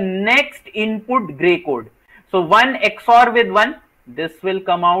with the next input gray code. So 1 XOR with 1, this will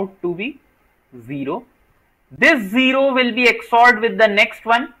come out to be 0. This 0 will be XORed with the next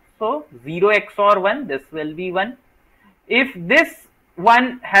one. So 0 XOR 1, this will be 1. If this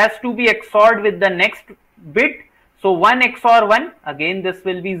one has to be XORed with the next bit, so 1 XOR 1, again this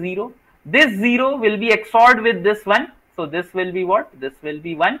will be 0. This 0 will be XORed with this one. So this will be what? This will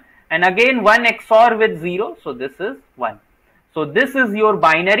be 1. And again 1 XOR with 0. So this is 1. So this is your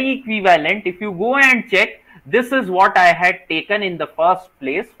binary equivalent. If you go and check, this is what I had taken in the first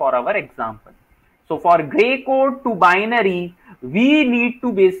place for our example. So for gray code to binary, we need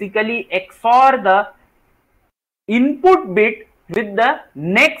to basically XOR the input bit with the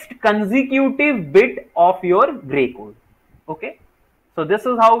next consecutive bit of your gray code. Okay, so this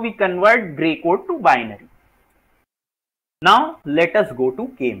is how we convert gray code to binary. Now let us go to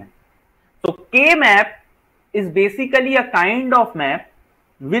K-map. So K-map is basically a kind of map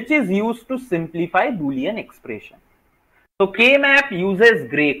which is used to simplify Boolean expression. So K-map uses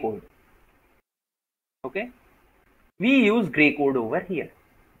gray code. Okay, we use gray code over here.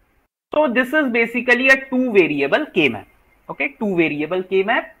 So this is basically a two variable K-map. Okay, two variable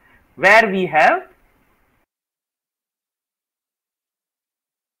K-map where we have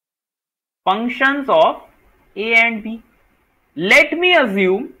functions of A and B. Let me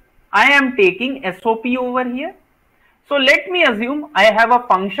assume I am taking SOP over here. So let me assume I have a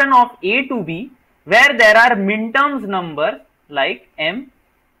function of A to B where there are minterms numbers like M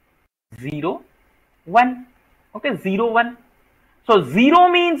 0 1. Okay, 0 1. So 0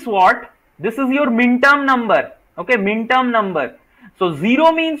 means what? This is your minterm number. Okay, minterm number. So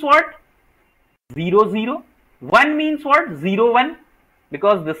 0 means what? 0 0. 1 means what? 0 1,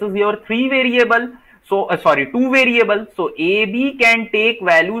 because this is your 3 variable. So 2 variable. So A B can take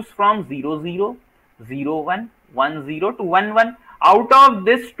values from 0 0, 0 1, 1 0 to 1 1. Out of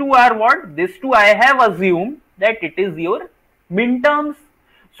this two are what? This two I have assumed that it is your minterms.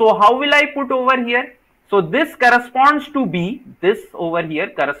 So how will I put over here? So this corresponds to B, this over here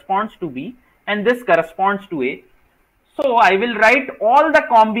corresponds to B, and this corresponds to A. So I will write all the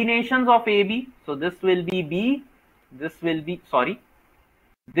combinations of AB. So this will be B, this will be,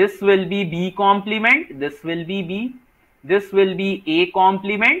 this will be B complement, this will be B, this will be A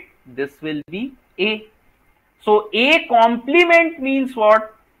complement, this will be A. So A complement means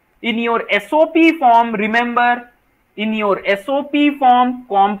what? In your SOP form, remember, in your SOP form,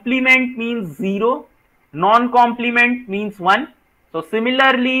 complement means 0, non-complement means 1. So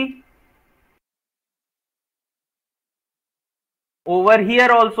similarly, over here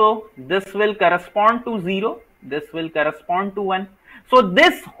also, this will correspond to 0, this will correspond to 1. So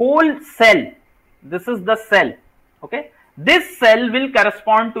this whole cell, this is the cell, okay? This cell will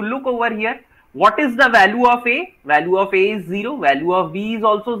correspond to, look over here, what is the value of A? Value of A is 0, value of B is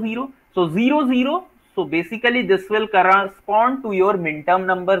also 0. So 0 0, so basically this will correspond to your minterm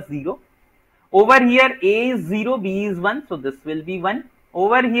number 0. Over here A is 0, B is 1, so this will be 1.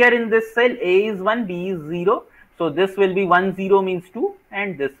 Over here in this cell A is 1, B is 0, so this will be 1 0 means 2,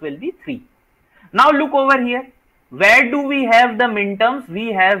 and this will be 3. Now look over here, where do we have the minterms?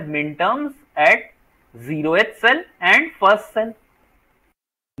 We have minterms at 0th cell and first cell.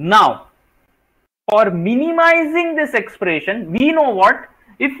 Now for minimizing this expression, we know what?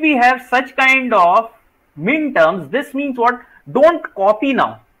 If we have such kind of minterms, this means what? Don't copy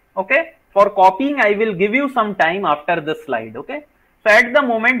now, okay? For copying, I will give you some time after this slide, okay? So at the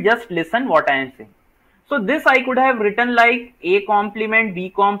moment, just listen what I am saying. So this I could have written like A complement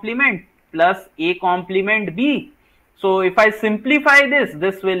B complement plus A complement B. So if I simplify this,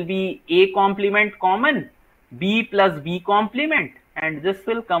 this will be A complement common, B plus B complement, and this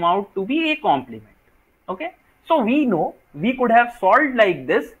will come out to be A complement. Okay, so we know we could have solved like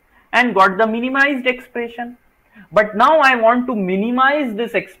this and got the minimized expression. But now I want to minimize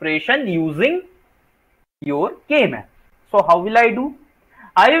this expression using your K-map. So how will I do?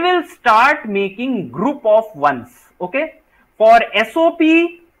 I will start making group of ones. Okay, for SOP,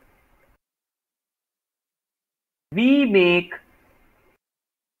 we make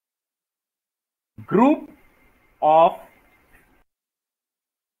group of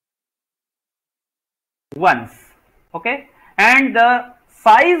ones, okay, and the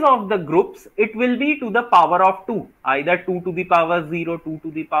size of the groups, it will be to the power of 2, either 2 to the power 0, 2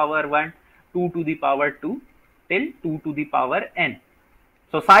 to the power 1, 2 to the power 2 till 2 to the power n.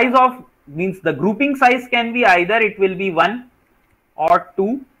 So size of means the grouping size can be either it will be 1 or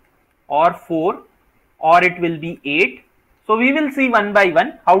 2 or 4 or it will be 8. So we will see one by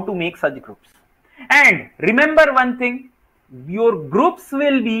one how to make such groups. And remember one thing, your groups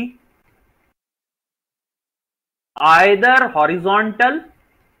will be either horizontal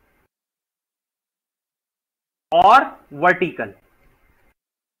or vertical.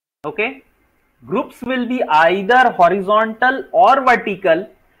 Okay, groups will be either horizontal or vertical.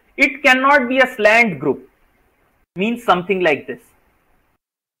 It cannot be a slant group. Means something like this.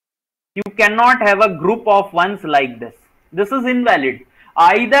 You cannot have a group of ones like this. This is invalid.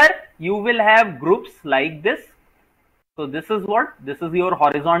 Either you will have groups like this. So this is what? This is your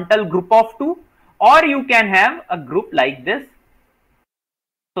horizontal group of 2. Or you can have a group like this.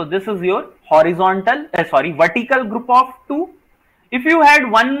 So this is your horizontal, vertical group of 2. If you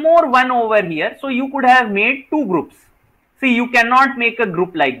had one more one over here, so you could have made 2 groups. See, you cannot make a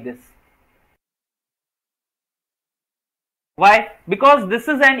group like this. Why? Because this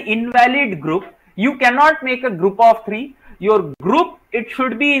is an invalid group. You cannot make a group of 3. Your group, it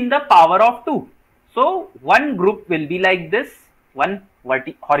should be in the power of 2. So one group will be like this, one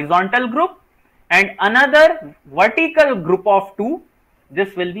horizontal group, and another vertical group of 2.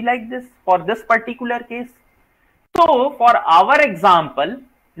 This will be like this for this particular case. So for our example,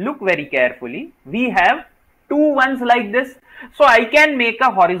 look very carefully. We have 2 ones like this. So I can make a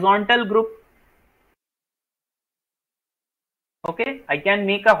horizontal group. Okay, I can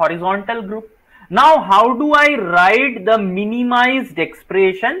make a horizontal group. Now how do I write the minimized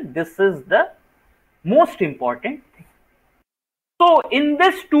expression? This is the most important thing. So in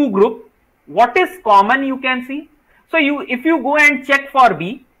this 2 group, what is common you can see? So if you go and check for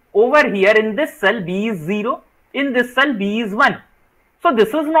B, over here in this cell B is 0, In this cell B is 1. So this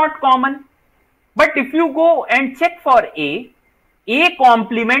is not common. But if you go and check for A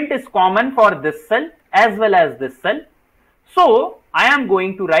complement is common for this cell as well as this cell. So I am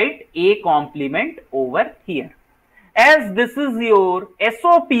going to write A complement over here. As this is your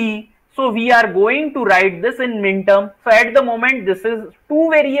SOP, so we are going to write this in min term. So at the moment this is 2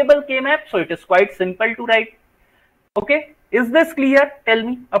 variable K-map, so it is quite simple to write. Okay, is this clear? Tell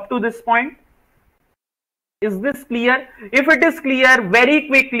me up to this point. Is this clear? If it is clear, very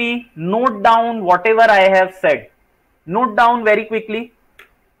quickly note down whatever I have said. Note down very quickly.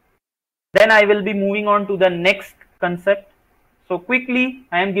 Then I will be moving on to the next concept. So quickly,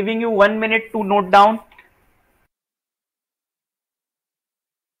 I am giving you 1 minute to note down.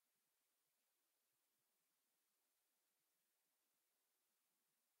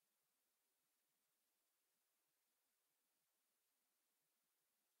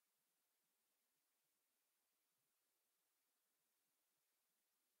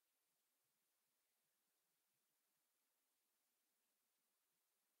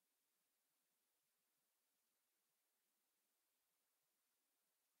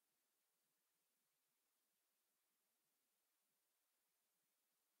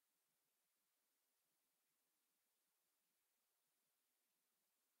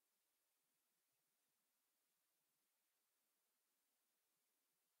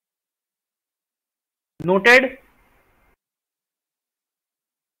 Noted?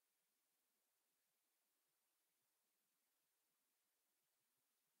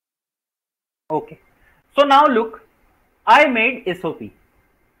 Okay. So now look, I made SOP.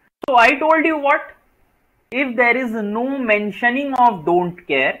 So I told you what? If there is no mentioning of don't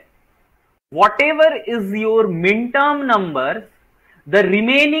care, whatever is your min-term numbers, the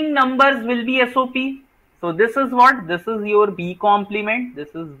remaining numbers will be SOP. So this is what? This is your B complement. This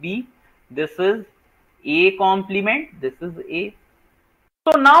is B. This is A complement. This is A.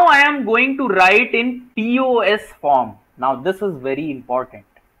 So now I am going to write in POS form. Now this is very important.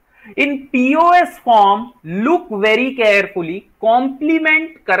 In POS form, look very carefully.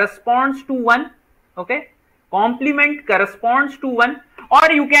 Complement corresponds to 1. Okay. Complement corresponds to 1,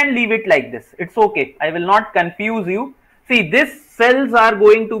 or you can leave it like this. It's okay. I will not confuse you. See, these cells are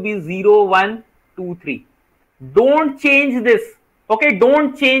going to be 0, 1, 2, 3. Don't change this. Okay.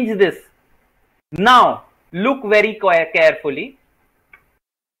 Don't change this. Now, look very carefully.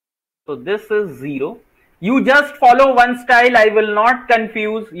 So this is 0. You just follow one style. I will not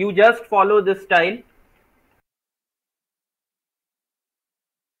confuse. You just follow this style.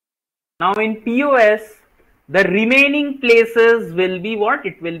 Now in POS, the remaining places will be what?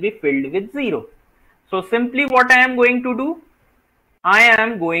 It will be filled with 0. So simply what I am going to do? I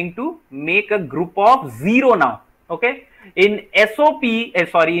am going to make a group of 0 now. Okay. In SOP,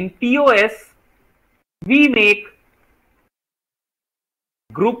 in POS, we make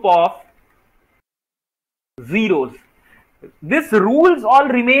group of zeros. This rules all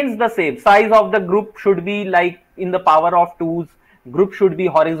remains the same. Size of the group should be like in the power of 2's. Group should be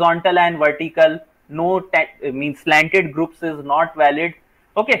horizontal and vertical. No means slanted groups is not valid.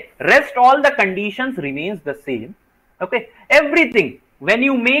 Okay. Rest all the conditions remains the same. Okay. Everything. When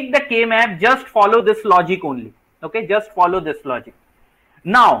you make the K-map, just follow this logic only. Okay. Just follow this logic.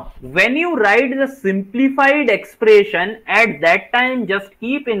 Now, when you write the simplified expression, at that time, just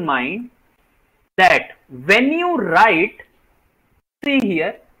keep in mind that when you write, see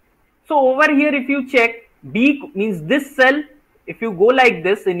here, so over here if you check, B means this cell, if you go like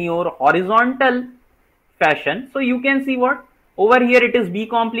this in your horizontal fashion, so you can see what? Over here it is B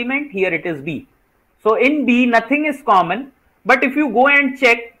complement, here it is B. So in B nothing is common, but if you go and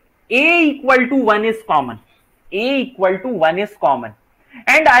check, A equal to 1 is common. A equal to 1 is common.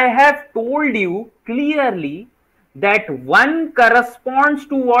 And I have told you clearly that 1 corresponds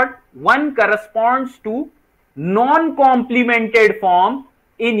to what? 1 corresponds to non-complemented form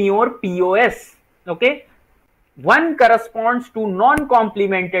in your POS. Okay. 1 corresponds to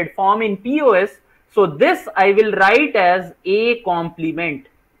non-complemented form in POS. So this I will write as A complement.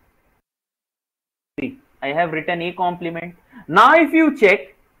 See, I have written A complement. Now if you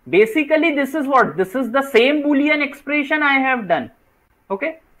check, basically this is what? This is the same Boolean expression I have done.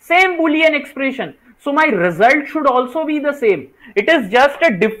 Okay, same Boolean expression. So my result should also be the same. It is just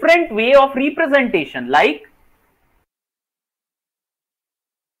a different way of representation. Like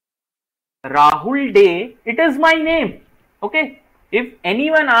Rahul Day, it is my name. Okay, if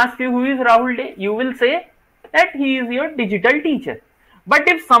anyone asks you who is Rahul Day, you will say that he is your digital teacher. But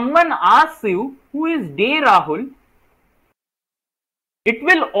if someone asks you who is Day Rahul, it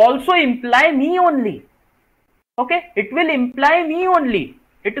will also imply me only. Okay, it will imply me only.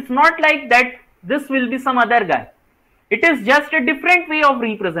 It is not like that this will be some other guy. It is just a different way of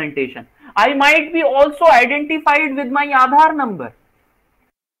representation. I might be also identified with my Aadhaar number.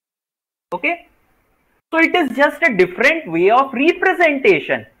 Okay. So it is just a different way of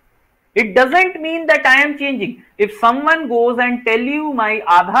representation. It doesn't mean that I am changing. If someone goes and tell you my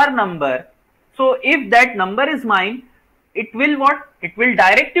Aadhaar number, so if that number is mine, it will what? It will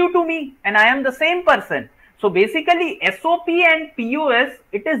direct you to me and I am the same person. So basically SOP and POS,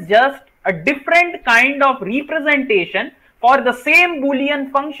 it is just a different kind of representation for the same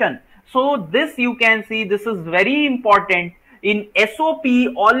Boolean function. So this you can see, this is very important. In SOP,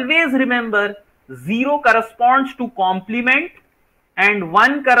 always remember 0 corresponds to complement and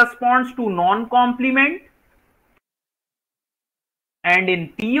 1 corresponds to non-complement, and in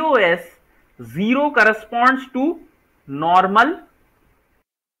POS 0 corresponds to normal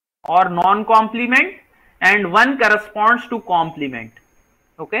or non-complement and 1 corresponds to complement.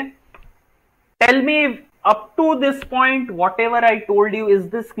 Okay, tell me if up to this point whatever I told you, is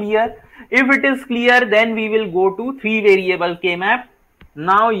this clear? If it is clear, then we will go to 3 variable K-map.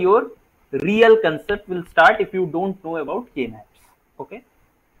 Now your real concept will start if you don't know about K-maps. Okay,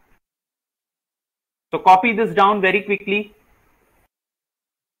 so copy this down very quickly.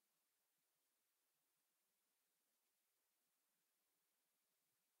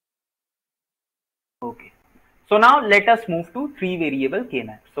 Okay, so now let us move to 3 variable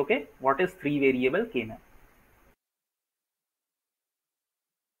K-maps. Okay, what is 3 variable K-map?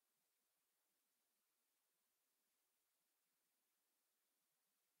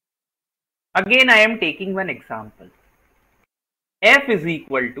 Again, I am taking one example. F is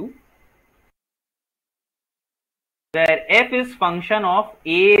equal to, where f is function of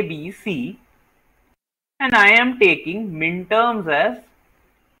a, b, c, and I am taking min terms as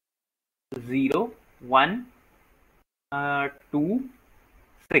 0, 1, 2,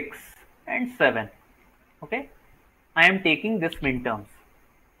 6 and 7. Okay, I am taking this min terms.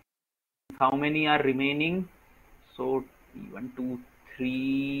 How many are remaining? So 1, 2,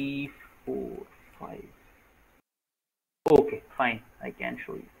 3, 4, 5. Okay, fine, I can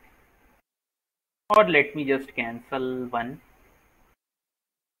show you. Or let me just cancel 1.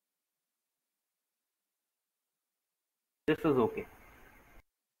 This is okay.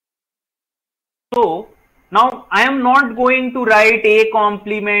 So now I am not going to write a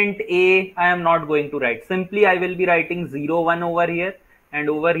complement a. I am not going to write. Simply I will be writing 0, 1 over here, and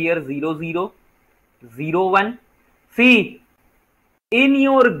over here 0, 0, 0, 1. See, in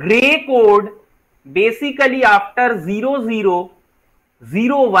your gray code, basically after 0, 0,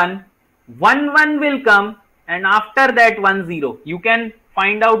 0, 1, 1, 1 will come, and after that 1, 0. You can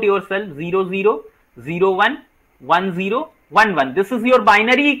find out yourself 0, 0, 0, 1, 1, 0, 1, 1. This is your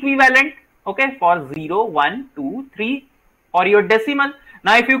binary equivalent, okay, for 0, 1, 2, 3, or your decimal.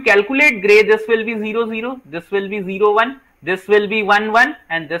 Now if you calculate gray, this will be 0, 0, this will be 0, 1, this will be 1, 1,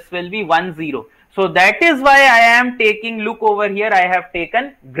 and this will be 1, 0. So that is why I am taking, look over here, I have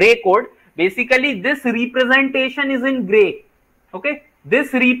taken gray code. Basically this representation is in gray. Okay,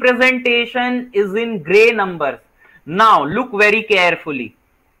 this representation is in gray numbers. Now look very carefully.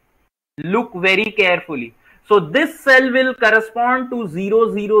 Look very carefully. So this cell will correspond to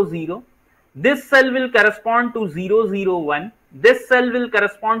 0, 0, 0. This cell will correspond to 0, 0, 1. This cell will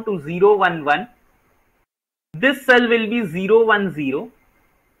correspond to 0, 1, 1. This cell will be 0, 1, 0.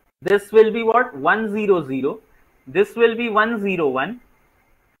 This will be what? 1, 0, 0. This will be 1, 0, 1.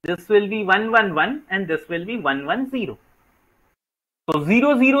 This will be 1, 1, 1. And this will be 1, 1, 0. So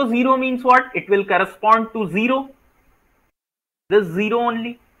 0, 0, 0 means what? It will correspond to 0. This 0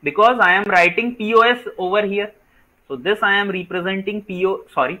 only. Because I am writing POS over here. So this I am representing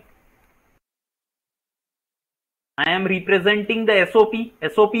I am representing the SOP.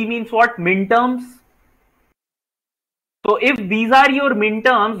 SOP means what? Min terms. So if these are your min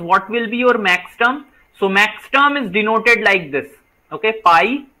terms, what will be your max term? So max term is denoted like this. Okay,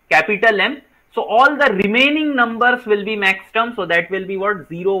 pi, capital M. So all the remaining numbers will be max term. So that will be what?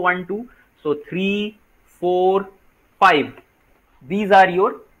 0, 1, 2. So 3, 4, 5. These are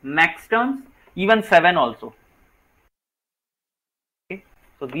your max terms. Even 7 also. Okay,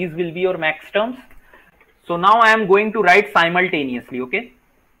 so these will be your max terms. So now I am going to write simultaneously. Okay.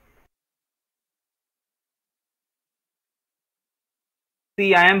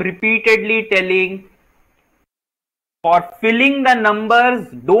 See, I am repeatedly telling, for filling the numbers,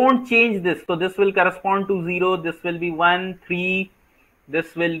 don't change this. So this will correspond to 0, this will be 1, 3,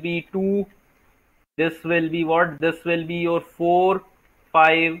 this will be 2, this will be what? This will be your 4,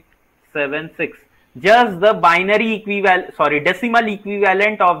 5, 7, 6. Just the binary equivalent, decimal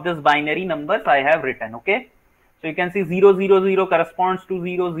equivalent of this binary numbers I have written. Okay. So you can see 0, 0, 0 corresponds to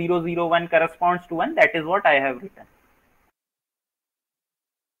 0, 0, 0, 1 corresponds to 1. That is what I have written.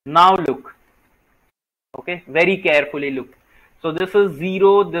 Now look, okay, very carefully look. So this is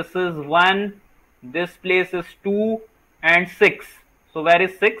 0, this is 1, this place is 2 and 6. So where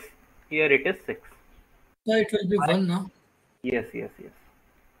is 6? Here it is 6. So it will be 1 now. Yes, yes, yes.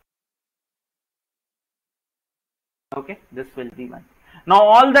 Okay, this will be 1. Now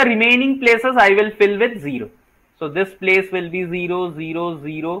all the remaining places I will fill with 0. So this place will be 0, 0,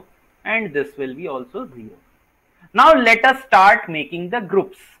 0 and this will be also 0. Now let us start making the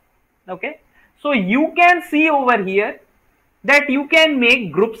groups. Okay, so you can see over here that you can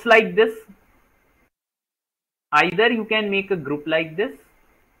make groups like this. Either you can make a group like this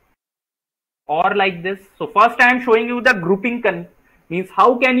or like this. So first I am showing you the grouping means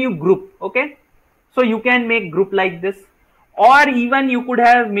how can you group. Okay, so you can make group like this, or even you could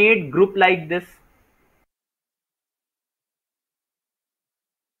have made group like this.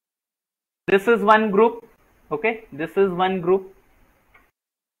 This is one group. Okay, this is one group.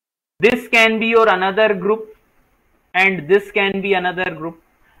 This can be your another group and this can be another group.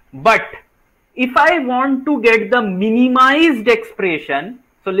 But if I want to get the minimized expression,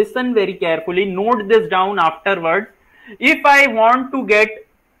 so listen very carefully, note this down afterwards. If I want to get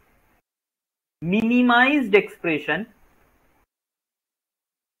minimized expression,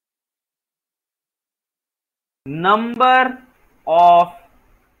 number of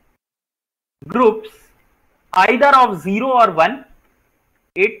groups either of 0 or 1,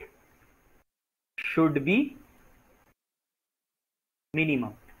 it should be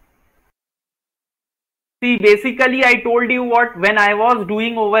minimum. See, basically I told you what when I was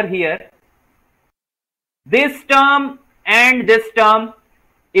doing over here, this term and this term,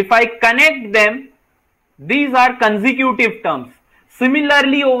 if I connect them, these are consecutive terms.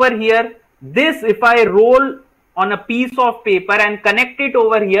 Similarly over here, this if I roll on a piece of paper and connect it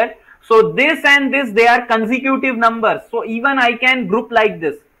over here, so this and this, they are consecutive numbers. So even I can group like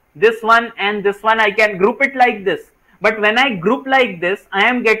this one and this one, I can group it like this. But when I group like this, I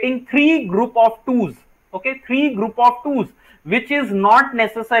am getting 3 group of 2's. Okay, 3 group of 2's, which is not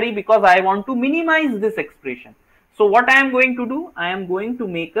necessary because I want to minimize this expression. So what I am going to do, I am going to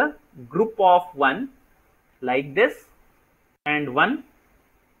make a group of 1 like this and 1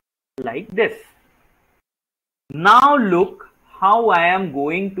 like this. Now look how I am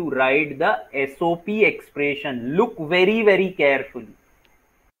going to write the SOP expression. Look very, very carefully.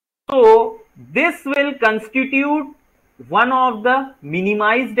 So this will constitute one of the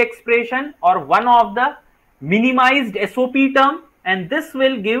minimized expression or one of the minimized SOP term, and this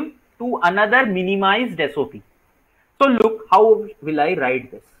will give to another minimized SOP. So look how will I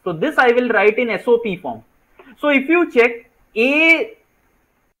write this. So this I will write in SOP form. So if you check, A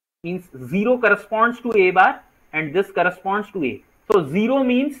means 0 corresponds to A bar and this corresponds to A. So 0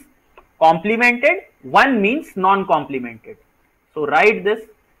 means complemented, 1 means non-complemented. So write this,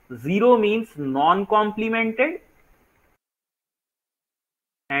 0 means non-complemented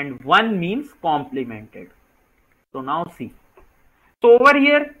and 1 means complemented. So now see. So over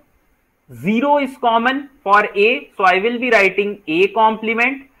here 0 is common for A, so I will be writing A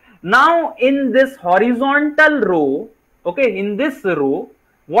complement. Now in this horizontal row, okay, in this row,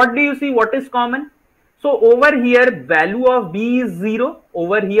 what do you see? What is common? So over here value of B is 0,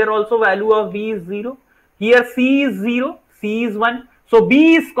 over here also value of B is 0, here C is 0, C is 1. So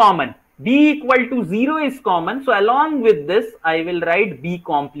B is common, B equal to 0 is common. So along with this I will write B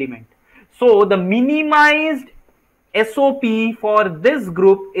complement. So the minimized SOP for this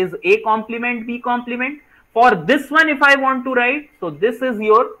group is A complement, B complement. For this one if I want to write, so this is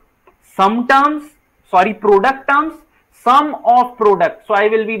your sum terms, sorry, product terms, sum of product. So I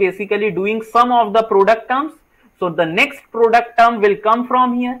will be basically doing sum of the product terms. So the next product term will come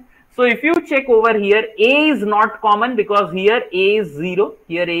from here. So if you check over here, A is not common because here A is 0,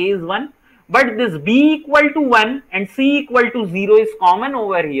 here A is 1. But this B equal to 1 and C equal to 0 is common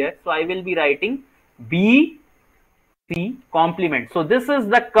over here. So I will be writing B, C complement. So this is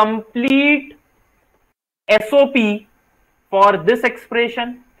the complete SOP for this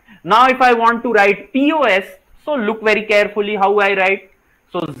expression. Now if I want to write POS, so look very carefully how I write.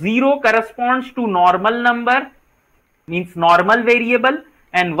 So 0 corresponds to normal number, means normal variable,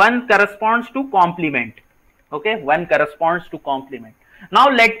 and 1 corresponds to complement. Okay, 1 corresponds to complement. Now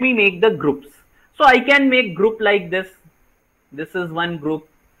let me make the groups. So I can make group like this. This is one group.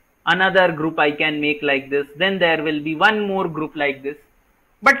 Another group I can make like this. Then there will be one more group like this.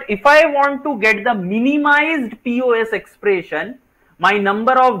 But if I want to get the minimized POS expression, my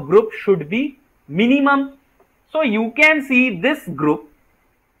number of groups should be minimum. So you can see this group,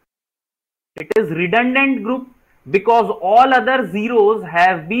 it is redundant group. because all other zeros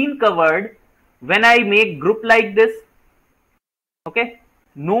have been covered when I make group like this. Okay,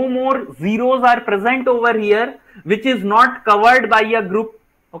 no more zeros are present over here which is not covered by a group.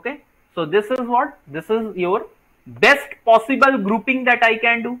 Okay, so this is what, this is your best possible grouping that I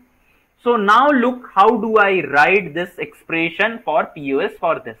can do. So now look, how do I write this expression for POS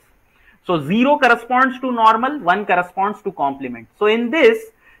for this? So 0 corresponds to normal, 1 corresponds to complement. So in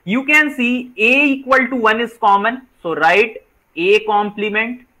this you can see A equal to 1 is common, so write A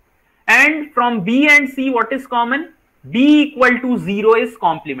complement, and from B and C what is common? B equal to 0 is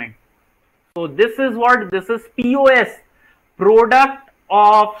complement. So this is what, this is POS, product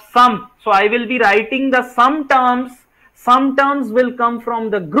of sum. So I will be writing the sum terms. Some terms will come from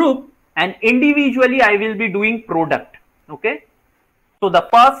the group and individually I will be doing product. Okay, so the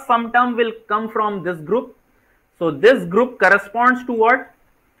first sum term will come from this group. So this group corresponds to what?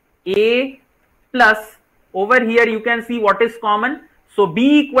 A plus, over here you can see what is common. So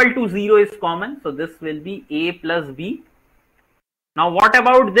B equal to 0 is common. So this will be A plus B. Now what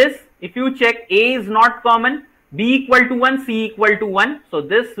about this? If you check, A is not common, B equal to 1, C equal to 1. So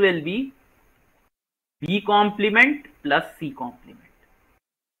this will be B complement plus C complement.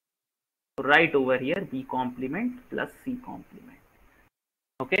 So right over here, B complement plus C complement.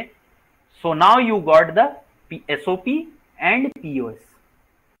 Okay. So now you got the SOP and POS.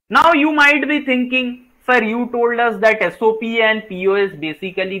 Now you might be thinking, sir, you told us that SOP and POS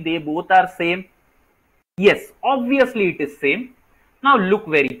basically they both are same. Yes, obviously it is same. Now look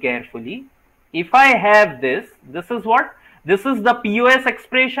very carefully. If I have this, this is what? This is the POS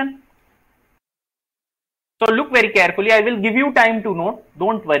expression. So look very carefully. I will give you time to note.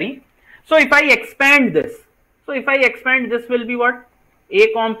 Don't worry. So if I expand this, this will be what?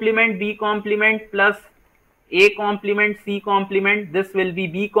 A complement B complement plus A complement C complement. This will be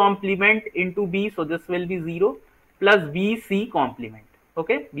B complement into B. So this will be 0 plus B C complement.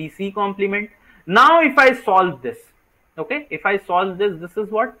 Okay, B C complement. Now if I solve this, okay, if I solve this, this is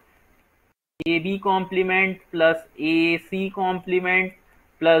what? AB complement plus AC complement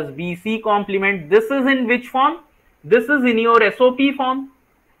plus BC complement. This is in which form? This is in your SOP form.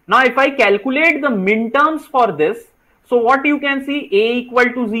 Now if I calculate the minterms for this, so what you can see, A equal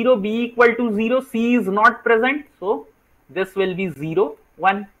to 0, B equal to 0, C is not present. So this will be 0,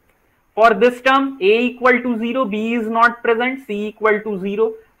 1. For this term, A equal to 0, B is not present, C equal to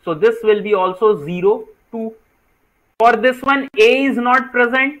 0. So this will be also 0, 2. For this one, A is not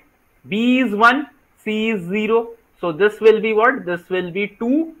present, B is 1, C is 0. So this will be what? This will be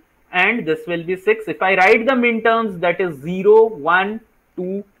 2 and this will be 6. If I write the minterms, that is 0, 1,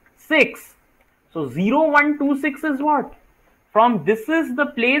 2, 6. So 0, 1, 2, 6 is what? From this is the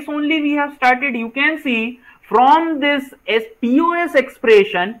place only we have started. You can see from this POS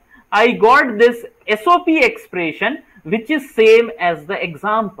expression, I got this SOP expression which is same as the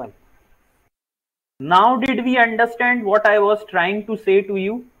example. Now did we understand what I was trying to say to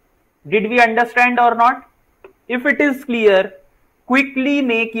you? Did we understand or not? If it is clear, quickly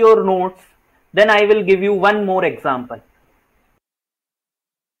make your notes. Then I will give you one more example.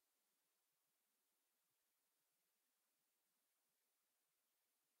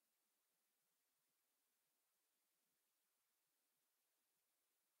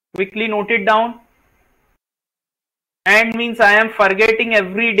 Quickly note it down. And means I am forgetting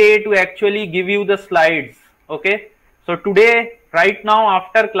every day to actually give you the slides. Okay. So today, right now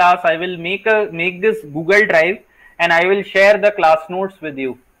after class, I will make this Google Drive and I will share the class notes with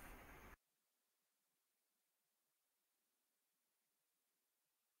you.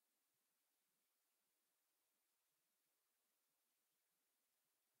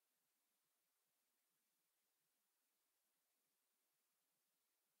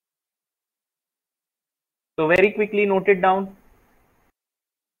 So very quickly note it down.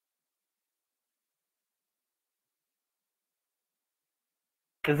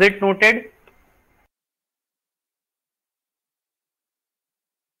 Is it noted?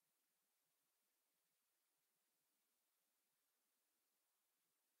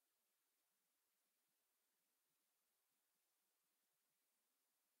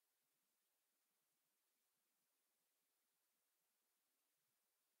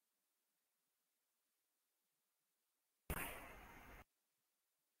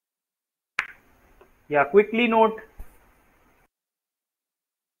 Yeah, quickly note.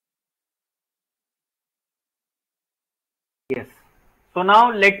 Yes. So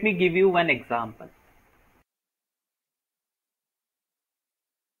now let me give you one example.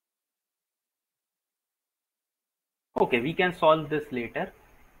 Okay, we can solve this later.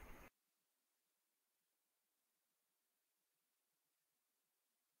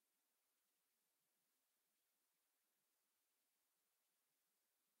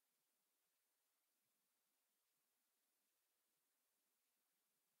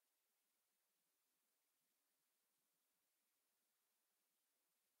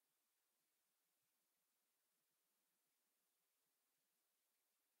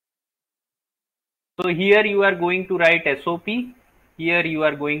 So here you are going to write SOP. Here you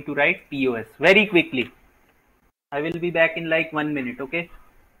are going to write POS very quickly. I will be back in like 1 minute. Okay.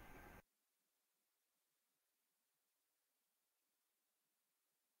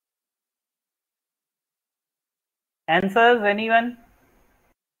 Answers, anyone?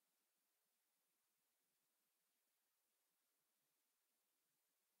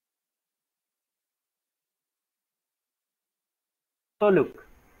 So look,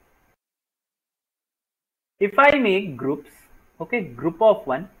 if I make groups, okay, group of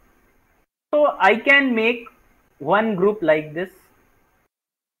one, so I can make one group like this.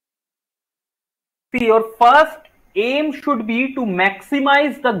 See, your first aim should be to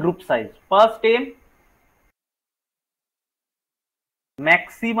maximize the group size. First aim,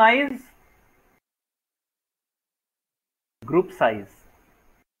 maximize group size.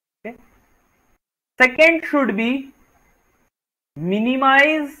 Okay. Second should be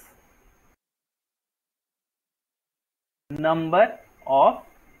minimize number of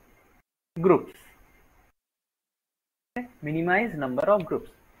groups. Okay. Minimize number of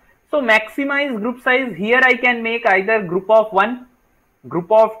groups. So maximize group size, here I can make either group of 1, group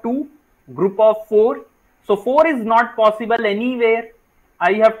of 2, group of 4. So 4 is not possible anywhere.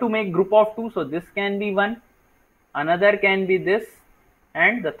 I have to make group of 2. So this can be 1, another can be this,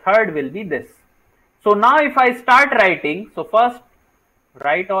 and the third will be this. So now if I start writing, so first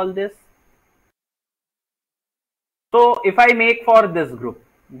write all this. So if I make for this group,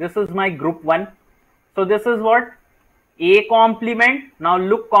 this is my group 1. So this is what? A complement. Now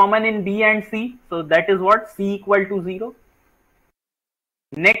look common in B and C. So that is what? C equal to 0.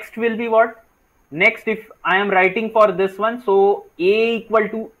 Next will be what? Next, if I am writing for this one, so A equal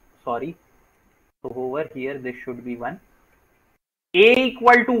to, sorry. So over here, this should be 1. A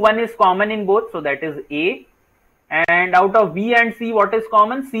equal to 1 is common in both. So that is A. And out of B and C, what is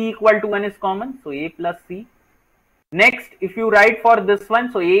common? C equal to 1 is common. So A plus C. Next, if you write for this one,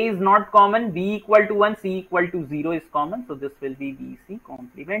 so A is not common, B equal to 1, C equal to 0 is common. So this will be BC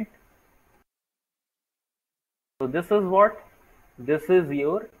complement. So this is what? This is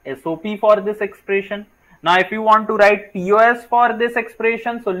your SOP for this expression. Now, if you want to write POS for this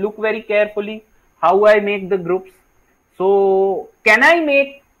expression, so look very carefully how I make the groups. So can I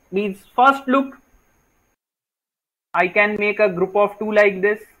make, means first look, I can make a group of 2 like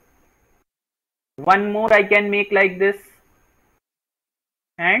this. One more I can make like this,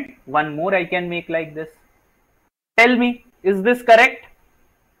 and one more I can make like this. Tell me, is this correct?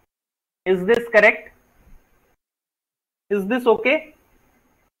 Is this correct? Is this okay?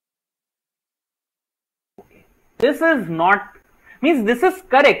 Okay. This is not, means this is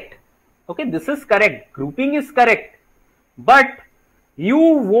correct. Okay, this is correct. Grouping is correct. But you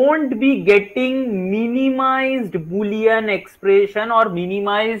won't be getting minimized Boolean expression or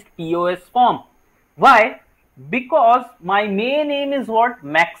minimized POS form. Why? Because my main aim is what?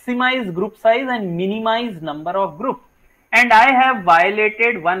 Maximize group size and minimize number of groups. And I have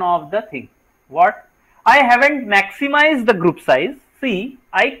violated one of the things. What? I haven't maximized the group size. See,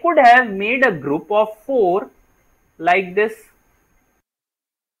 I could have made a group of 4 like this.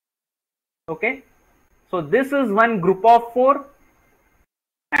 Okay. So this is one group of 4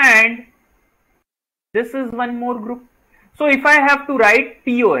 and this is one more group. So if I have to write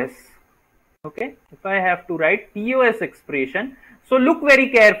POS, okay, if I have to write POS expression, so look very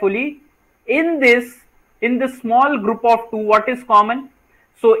carefully in this small group of 2, what is common?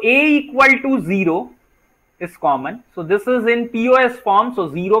 So A equal to 0 is common. So this is in POS form. So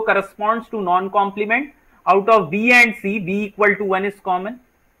 0 corresponds to non-complement. Out of B and C, B equal to 1 is common.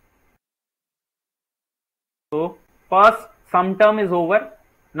 So first sum term is over.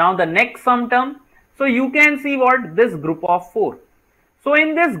 Now the next sum term. So you can see what? This group of 4. So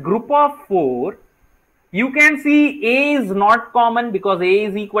in this group of 4, you can see A is not common because A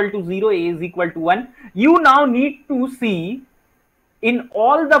is equal to 0, A is equal to 1. You now need to see in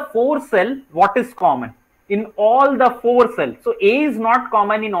all the 4 cells what is common. In all the 4 cells. So A is not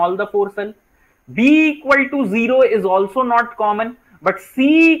common in all the 4 cells. B equal to 0 is also not common. But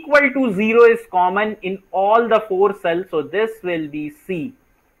C equal to 0 is common in all the 4 cells. So this will be C.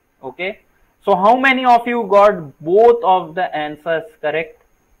 Okay. So how many of you got both of the answers correct?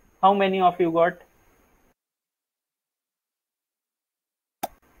 How many of you got?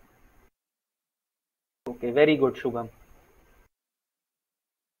 Okay, very good, Shubham.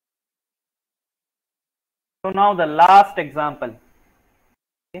 So now the last example.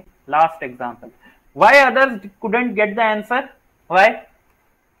 Okay, last example. Why others couldn't get the answer? Why?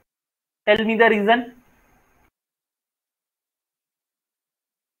 Tell me the reason.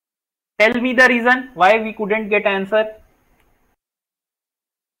 Tell me the reason why we couldn't get answer.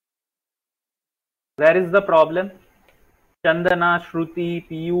 Where is the problem? Chandana, Shruti,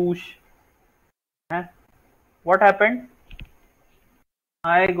 Piyush. What happened?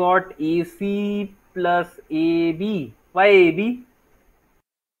 I got AC plus AB. Why AB?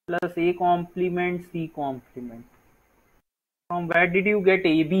 Plus A complement C complement. From where did you get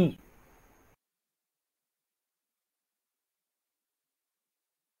AB?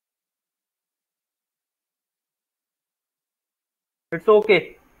 It's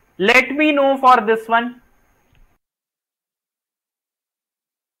okay. Let me know for this one.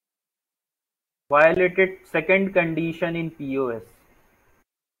 Violated second condition in POS.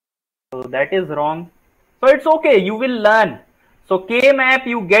 So that is wrong. So it's okay. You will learn. So K map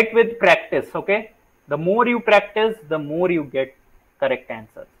you get with practice. Okay. The more you practice, the more you get correct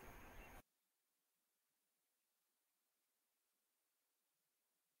answers.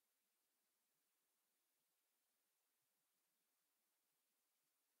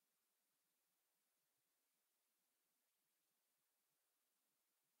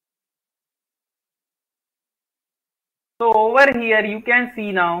 So over here you can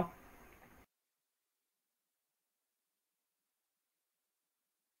see now.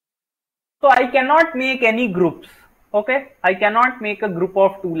 So I cannot make any groups. Okay. I cannot make a group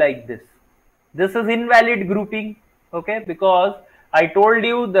of two like this. This is invalid grouping. Okay. Because I told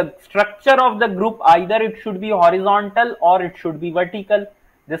you the structure of the group, either it should be horizontal or it should be vertical.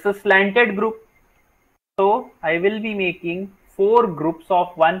 This is slanted group. So I will be making 4 groups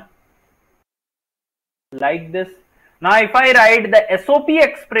of 1 like this. Now if I write the SOP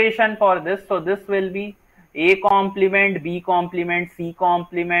expression for this, so this will be A complement B complement C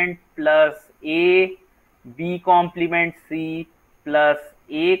complement plus A B complement C plus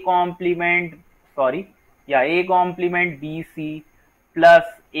A complement, A complement B C plus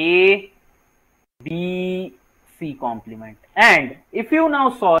A B C complement. And if you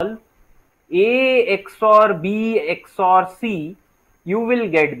now solve A XOR B XOR C, you will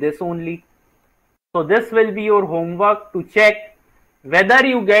get this only. So this will be your homework to check whether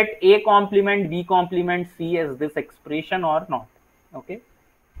you get A complement B complement C as this expression or not. Okay.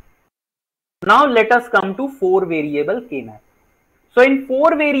 Now let us come to 4 variable K map. So in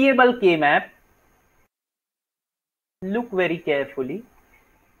 4 variable K map, look very carefully.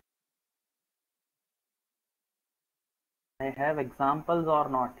 I have examples or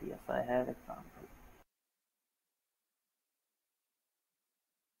not? Yes, I have examples.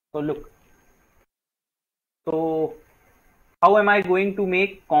 So look. So how am I going to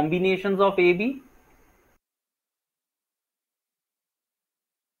make combinations of AB?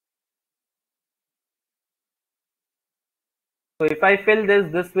 So if I fill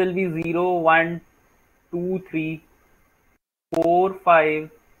this, this will be 0, 1, 2, 3, 4,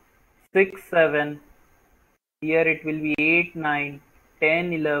 5, 6, 7. Here it will be 8, 9,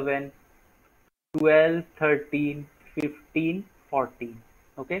 10, 11, 12, 13, 15, 14.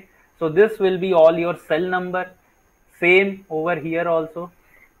 Okay. So this will be all your cell number. Same over here also.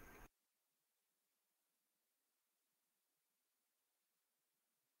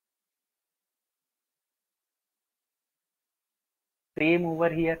 Same over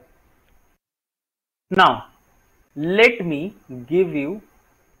here. Now, let me give you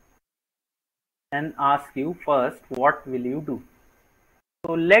and ask you first, what will you do?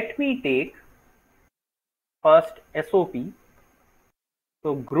 So let me take first SOP.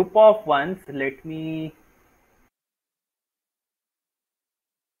 So group of ones, let me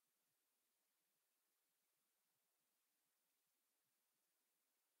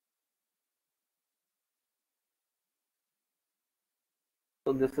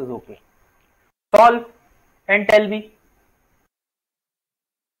so this is okay. Solve and tell me.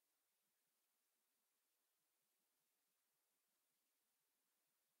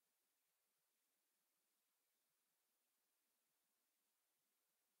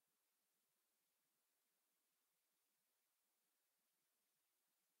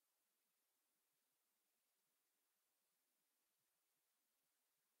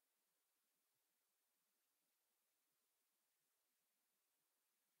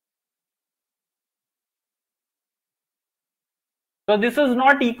 So this is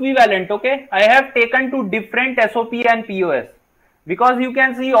not equivalent, okay? I have taken two different SOP and POS because you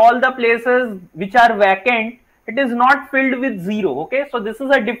can see all the places which are vacant, it is not filled with 0, okay? So this is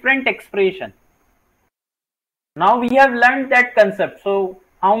a different expression. Now we have learned that concept. So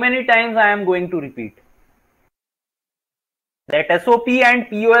how many times I am going to repeat? That SOP and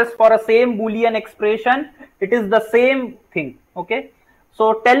POS for a same Boolean expression, it is the same thing, okay?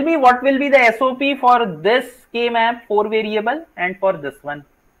 So tell me what will be the SOP for this K map 4 variable and for this one.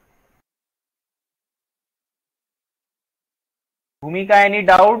 Bhumika, any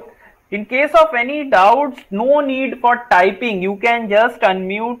doubt? In case of any doubts, no need for typing. You can just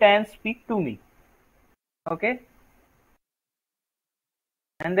unmute and speak to me. Okay?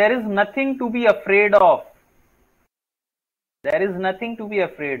 And there is nothing to be afraid of. There is nothing to be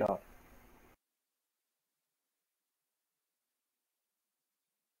afraid of.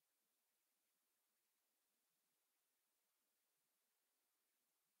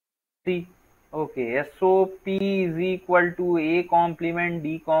 See, okay, SOP is equal to A complement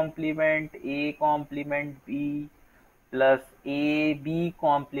D complement A complement B plus AB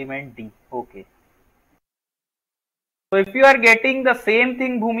complement D. Okay. So if you are getting the same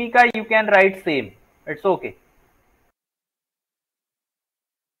thing, Bhumika, you can write same. It's okay.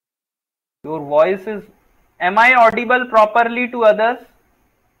 Your voice is, am I audible properly to others?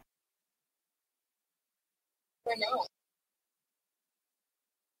 No.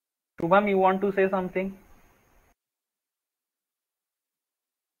 Shubham, you want to say something?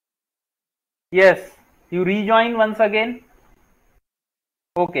 Yes, you rejoin once again.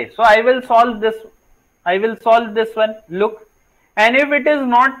 Okay, so I will solve this. I will solve this one. Look, and if it is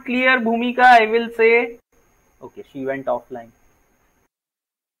not clear, Bhumika, I will say, okay, she went offline.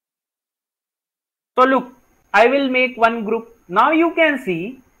 So look, I will make one group. Now you can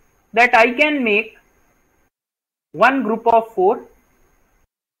see that I can make one group of 4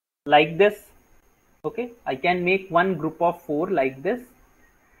 like this. Okay, I can make one group of 4 like this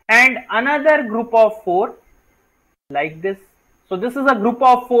and another group of 4 like this. So this is a group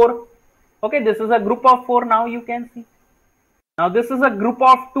of 4. Okay, this is a group of 4. Now you can see. Now this is a group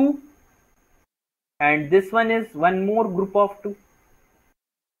of 2 and this one is one more group of 2.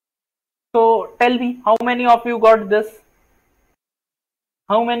 So tell me, how many of you got this?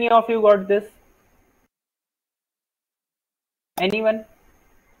 How many of you got this? Anyone?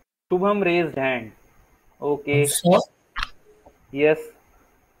 Shubham raised hand. Okay. So, Yes.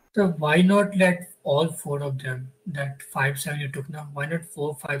 so why not let all 4 of them, that 5, 7 you took now, why not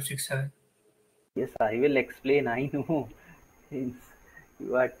 4, 5, 6, 7? Yes, I will explain. I know. Since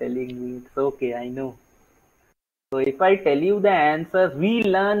you are telling me, it's okay. I know. So if I tell you the answers, we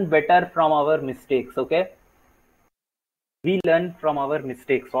learn better from our mistakes. Okay. We learn from our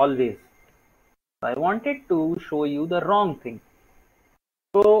mistakes always. I wanted to show you the wrong thing.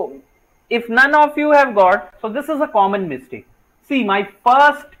 So if none of you have got, so this is a common mistake. See, my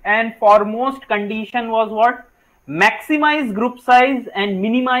first and foremost condition was what? Maximize group size and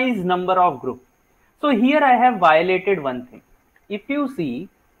minimize number of groups. So here I have violated one thing. If you see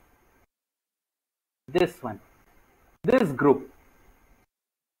this one, this group,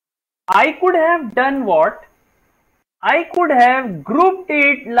 I could have done what? I could have grouped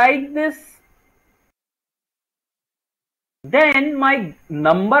it like this. Then my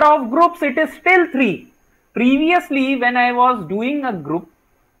number of groups, it is still 3. Previously, when I was doing a group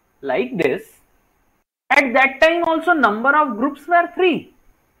like this, at that time also number of groups were 3.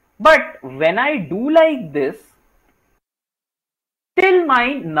 But when I do like this, still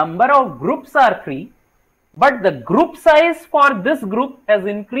my number of groups are 3. But the group size for this group has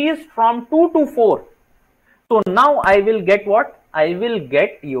increased from 2 to 4. So now I will get what? I will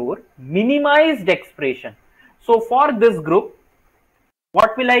get your minimized expression. So for this group,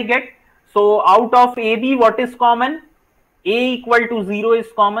 what will I get? So out of AB, what is common? A equal to 0 is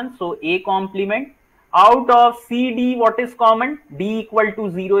common. So A complement. Out of CD, what is common? D equal to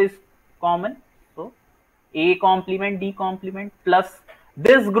 0 is common. So A complement, D complement plus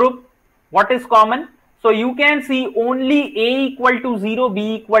this group, what is common? So you can see only A equal to 0,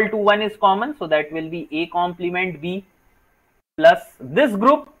 B equal to 1 is common. So that will be A complement B plus this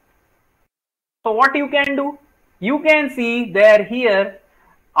group. So what you can do? You can see there here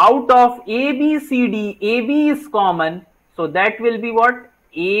out of A, B, C, D, AB is common. So that will be what?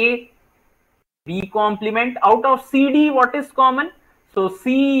 A, B complement. Out of CD, what is common? So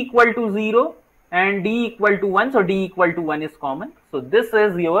C equal to 0 and D equal to 1. So D equal to 1 is common. So this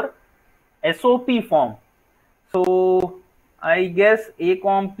is your SOP form. So I guess A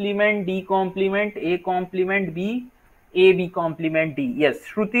complement, D complement, A complement B, A B complement D. Yes,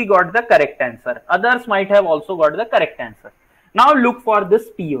 Shruti got the correct answer. Others might have also got the correct answer. Now look for this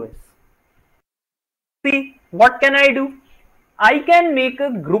POS. See, what can I do? I can make a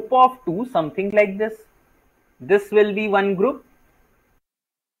group of 2, something like this. This will be one group.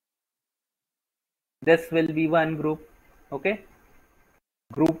 This will be one group. Okay.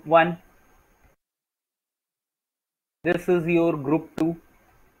 Group 1. This is your group 2.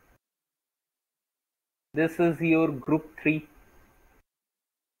 This is your group 3.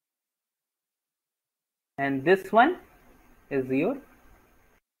 And this one is your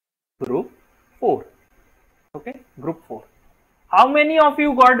group 4. Okay, group 4. How many of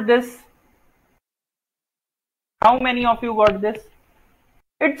you got this? How many of you got this?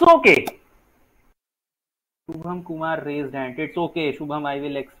 It's okay. Shubham Kumar raised hand. It's okay, Shubham, I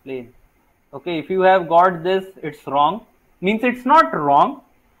will explain. Okay, if you have got this, it's wrong. Means it's not wrong,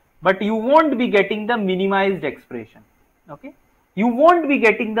 but you won't be getting the minimized expression. Okay, you won't be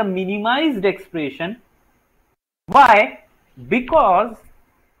getting the minimized expression. Why? Because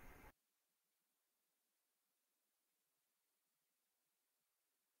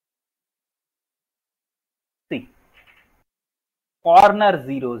see, corner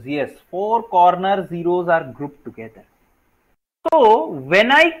zeros, yes, 4 corner zeros are grouped together. So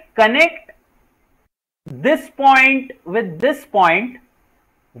when I connect this point with this point,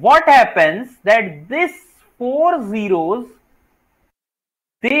 what happens that this 4 zeros,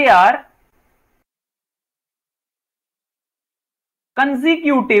 they are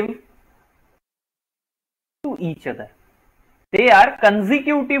consecutive to each other. They are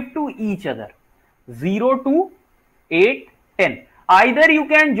consecutive to each other. 0 to 8, 10. Either you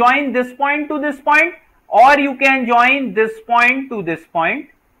can join this point to this point, or you can join this point to this point.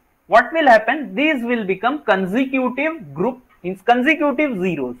 What will happen? These will become consecutive group, means consecutive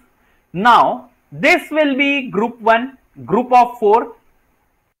zeros. Now this will be group 1, group of 4.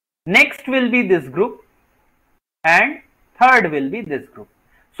 Next will be this group, and third will be this group.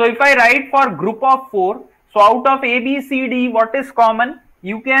 So if I write for group of 4, so out of A, B, C, D, what is common?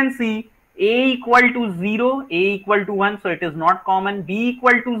 You can see A equal to 0, A equal to 1, so it is not common. B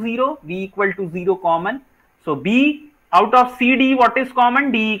equal to 0, B equal to 0 common. So B, out of C, D, what is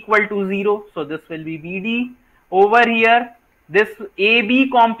common? D equal to 0, so this will be BD. Over here, this AB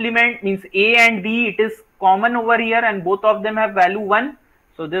complement means A and B, it is common over here, and both of them have value 1.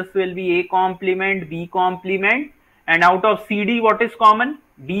 So this will be A complement, B complement, and out of CD what is common?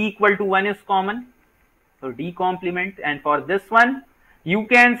 D equal to 1 is common. So D complement, and for this one you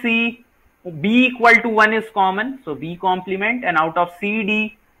can see B equal to 1 is common. So B complement, and out of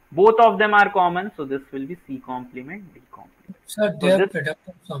CD both of them are common. So this will be C complement, D complement. Sir, So they are this, product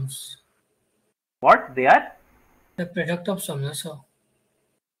of sums. what they are? The product of sums, sir.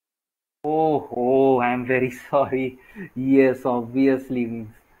 Oh, I am very sorry. Yes, obviously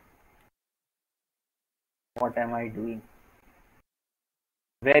means. What am I doing?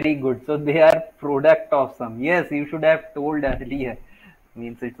 Very good. So they are product of sum. Yes, you should have told earlier.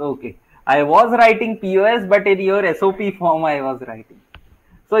 Means it's okay. I was writing POS, but in your SOP form I was writing.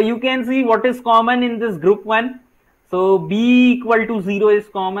 So you can see what is common in this group 1. So B equal to 0 is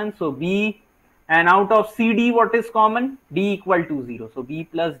common. So B, and out of CD what is common? D equal to 0. So B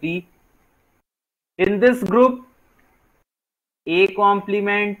plus D. In this group, A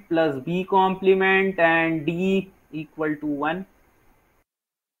complement plus B complement and D equal to 1.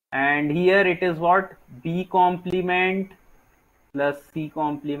 And here it is what? B complement plus C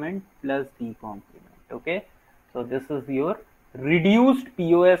complement plus D complement. Okay, so this is your reduced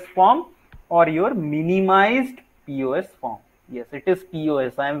POS form or your minimized POS form. Yes, it is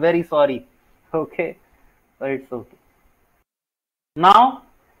POS. I am very sorry. Okay, so it's okay. Now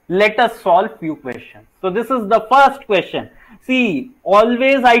let us solve few questions. So this is the first question. See,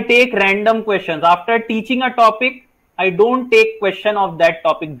 always I take random questions. After teaching a topic, I don't take question of that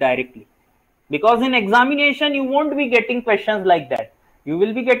topic directly, because in examination you won't be getting questions like that. You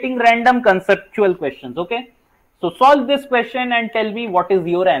will be getting random conceptual questions. Okay, so solve this question and tell me what is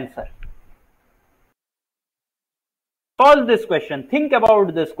your answer. Solve this question. Think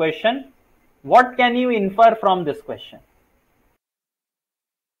about this question. What can you infer from this question?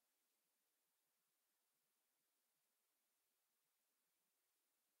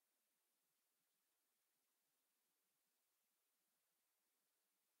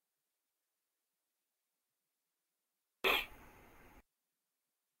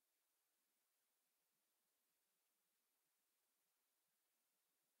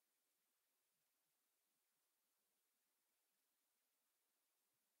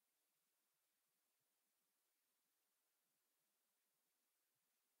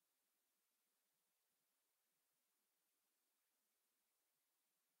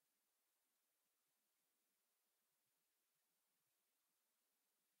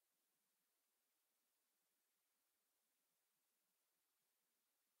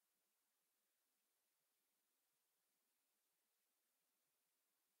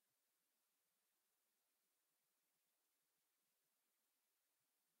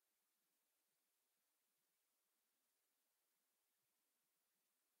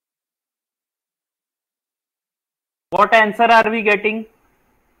 What answer are we getting?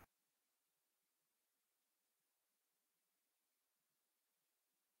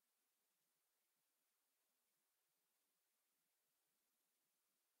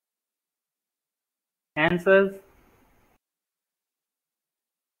 Answers?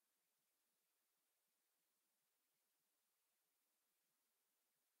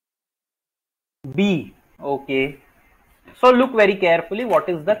 B. Okay. So look very carefully. What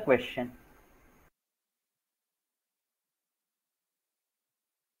is the question?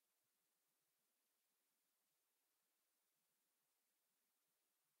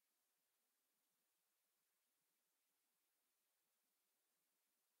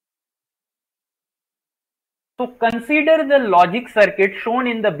 So consider the logic circuit shown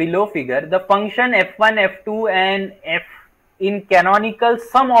in the below figure. The function f1, f2 and f in canonical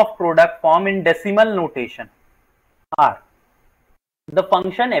sum of product form in decimal notation are. The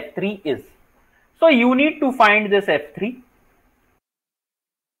function f3 is. So you need to find this f3.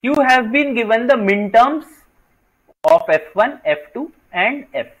 You have been given the minterms of f1, f2 and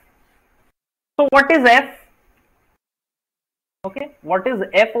f. So what is f? Okay, what is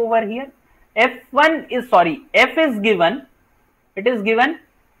f over here? F1 is, sorry, f is given, it is given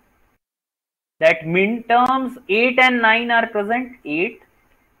that minterms 8 and 9 are present, 8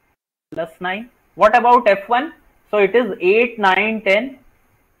 plus 9. What about f1? So it is 8, 9, 10.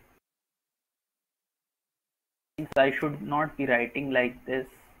 I should not be writing like this.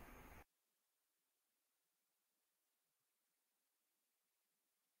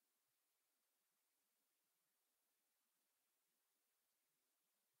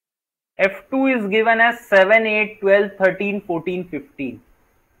 F2 is given as 7, 8, 12, 13, 14, 15.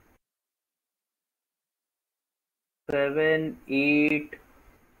 7, 8,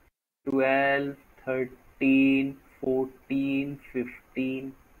 12, 13, 14,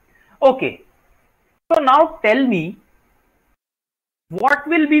 15. Okay. So now tell me, what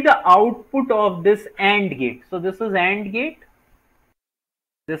will be the output of this AND gate? So this is AND gate,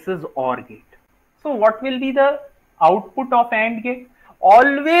 this is OR gate. So what will be the output of AND gate?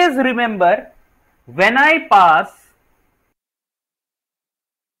 Always remember, when I pass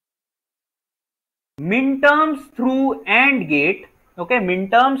minterms through AND gate, okay,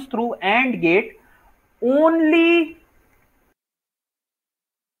 minterms through AND gate, only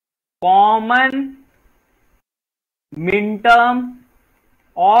common minterm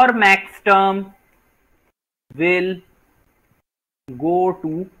or max term will go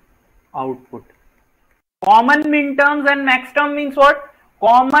to output. Common minterms and max term means what?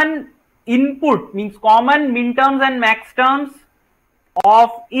 Common input means common minterms and max terms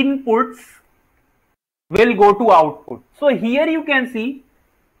of inputs will go to output. So here you can see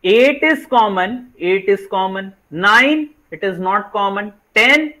 8 is common, 8 is common, 9 it is not common,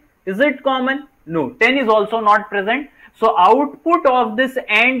 10 is it common? No, 10 is also not present. So output of this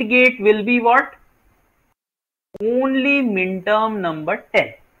AND gate will be what? Only minterm number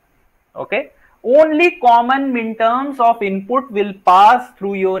 10. Okay, only common minterms of input will pass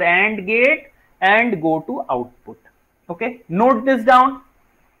through your AND gate and go to output. Okay, note this down.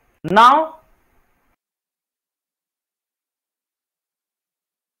 Now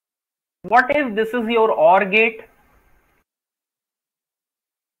what if this is your OR gate?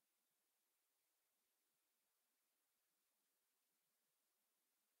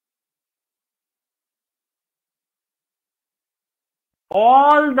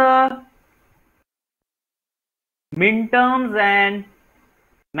 All the minterms and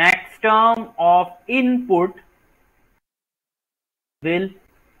max term of input will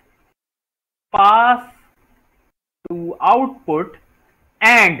pass to output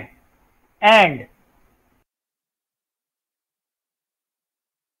and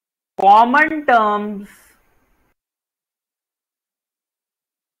common terms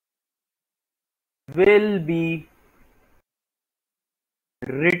will be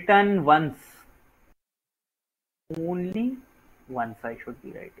written once. Only once I should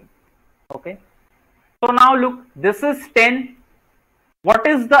be writing. Okay. So now look, this is 10. What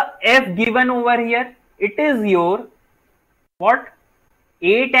is the f given over here? It is your what?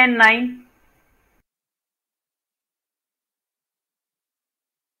 8 and 9.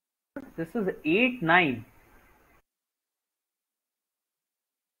 This is 8, 9.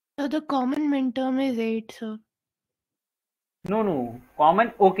 So the common minterm is 8, sir. No,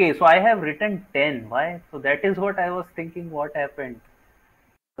 common. Okay, so I have written 10. Why? So that is what I was thinking. What happened?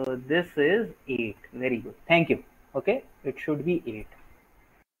 So this is 8. Very good. Thank you. Okay, it should be 8.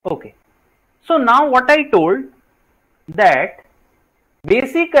 Okay. So now what I told, that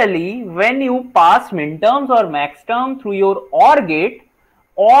basically when you pass minterms or max term through your OR gate,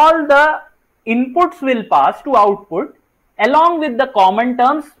 all the inputs will pass to output along with the common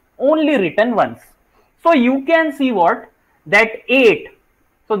terms only written once. So you can see what, that 8.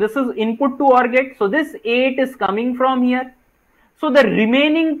 So this is input to OR gate. So this 8 is coming from here. So the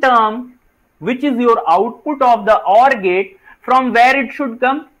remaining term which is your output of the OR gate, from where it should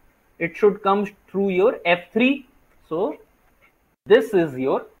come? It should come through your F3. So this is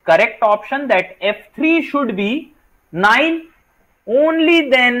your correct option, that F3 should be 9. Only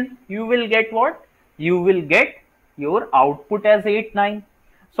then you will get what? You will get your output as 8, 9.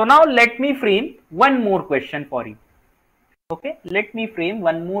 So now let me frame one more question for you. Okay, let me frame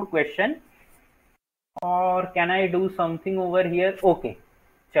one more question, or can I do something over here? Okay,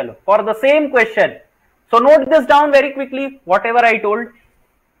 chalo, for the same question. So note this down very quickly, whatever I told.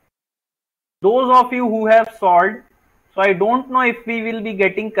 Those of you who have solved, so I don't know if we will be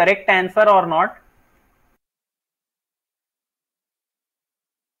getting correct answer or not.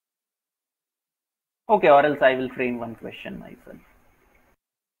 Okay, or else I will frame one question myself.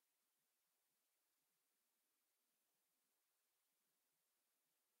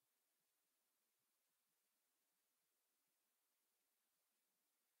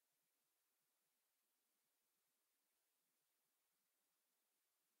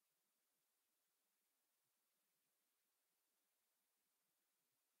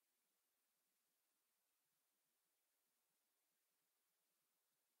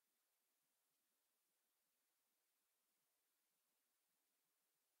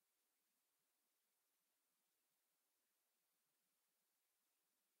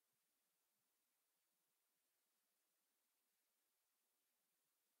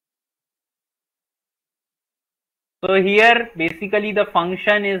 So here basically the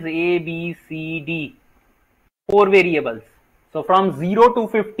function is A, B, C, D, 4 variables. So from 0 to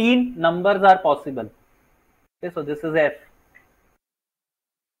 15 numbers are possible. Okay, so this is F.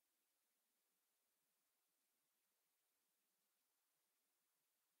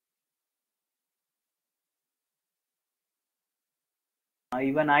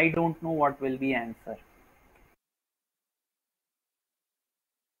 Even I don't know what will be answer.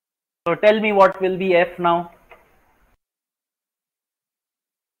 So tell me what will be F now.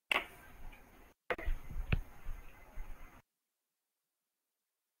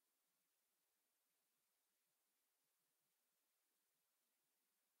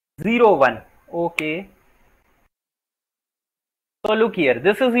 Zero, 1. Okay. So look here,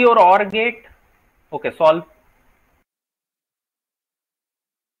 this is your OR gate. Okay, solve.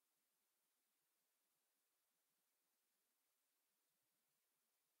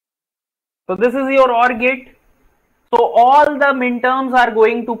 So this is your OR gate. So all the minterms are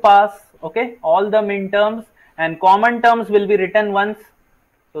going to pass. Okay, all the minterms and common terms will be written once.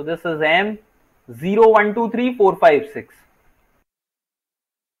 So this is M 0, 1, 2, 3, 4, 5, 6.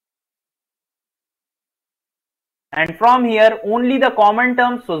 And from here only the common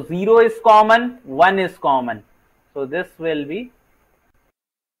terms. So 0 is common, 1 is common. So this will be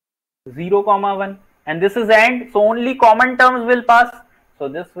 0, 1. And this is AND. So only common terms will pass. So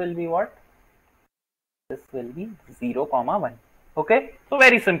this will be what? This will be 0, 1. Okay. So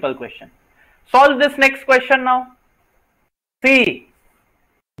very simple question. Solve this next question now. See,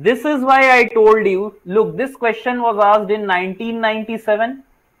 this is why I told you, look, this question was asked in 1997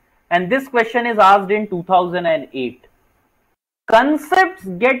 and this question is asked in 2008. Concepts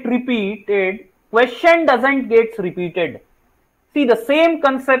get repeated, question doesn't get repeated. See, the same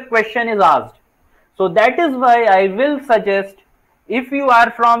concept question is asked. So that is why I will suggest, if you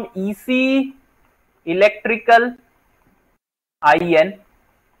are from EC Electrical IN,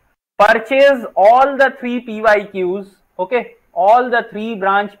 purchase all the 3 PYQs, okay, all the 3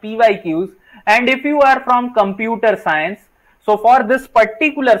 branch PYQs. And if you are from computer science, so for this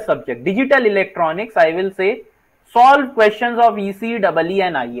particular subject, digital electronics, I will say solve questions of EC, EE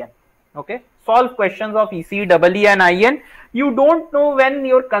and IN. Okay, solve questions of EC, EE and IN. You don't know when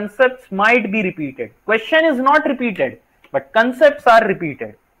your concepts might be repeated. Question is not repeated, but concepts are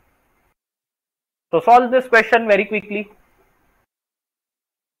repeated. So solve this question very quickly.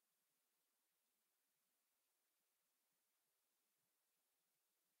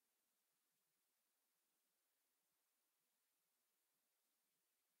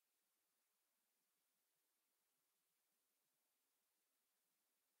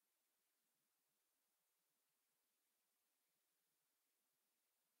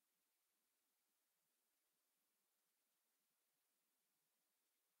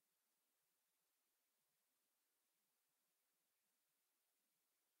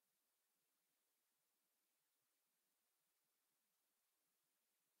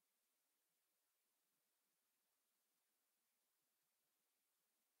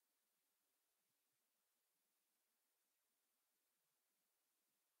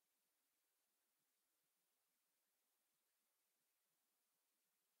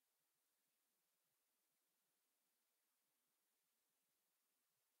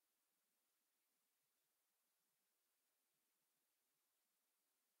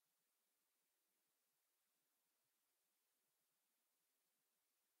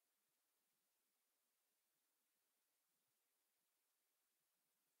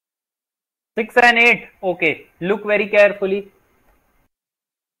 6 and 8. Okay, look very carefully.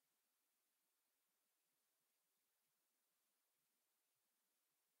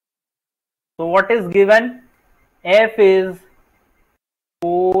 So what is given? F is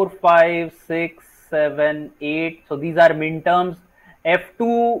 4, 5, 6, 7, 8. So these are min terms.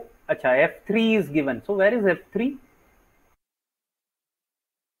 F2, F3 is given. So where is F3?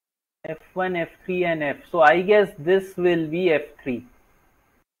 F1, F3 and F. So I guess this will be F3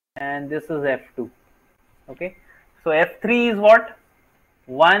 and this is F2. Okay. So F3 is what?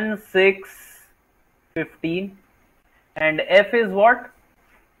 1, 6, 15 and F is what?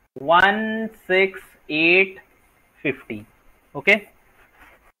 1, 6, 8, 15. Okay.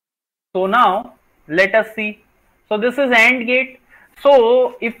 So now let us see. So this is AND gate.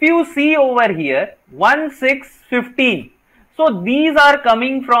 So if you see over here 1, 6, 15. So these are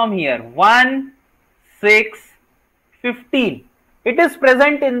coming from here 1, 6, 15. It is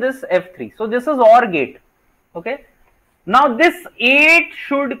present in this F3. So this is OR gate. Okay. Now this 8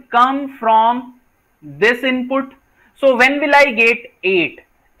 should come from this input. So when will I get 8?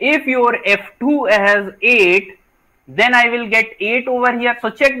 If your F2 has 8, then I will get 8 over here.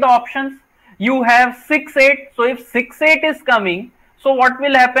 So check the options. You have 6, 8. So if 6, 8 is coming, so what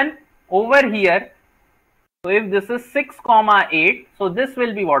will happen over here? So if this is 6, 8, so this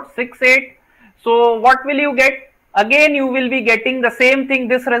will be what? 6, 8. So what will you get? Again, you will be getting the same thing,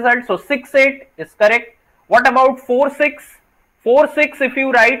 this result. So 6, 8 is correct. What about 4, 6? 4, 6 if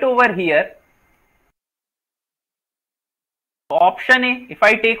you write over here. So option A, if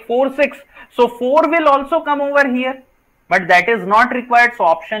I take 4, 6, so 4 will also come over here. But that is not required. So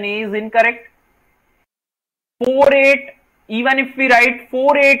option A is incorrect. 4, 8, even if we write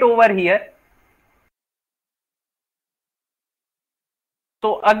 4, 8 over here.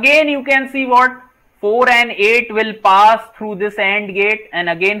 So again you can see what? 4 and 8 will pass through this AND gate and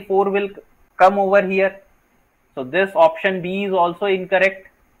again 4 will come over here. So this option B is also incorrect.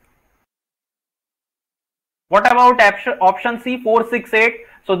 What about option C, 4, 6, 8?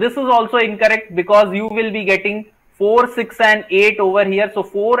 So this is also incorrect because you will be getting 4, 6 and 8 over here. So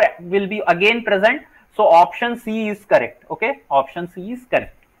 4 will be again present. So option C is correct. Okay, option C is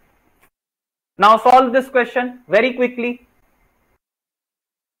correct. Now solve this question very quickly.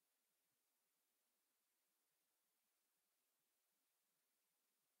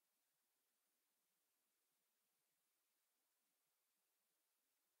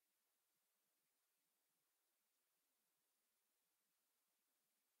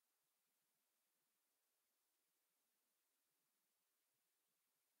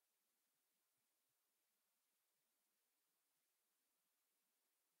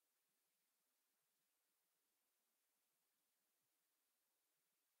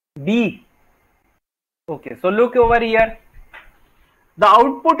 B. Okay, so look over here. The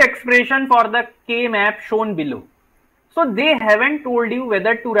output expression for the K map shown below. So they haven't told you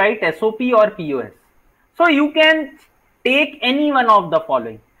whether to write SOP or POS. So you can take any one of the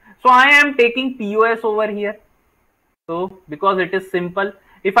following. So I am taking POS over here. So because it is simple.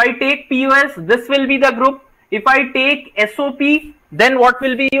 If I take POS, this will be the group. If I take SOP, then what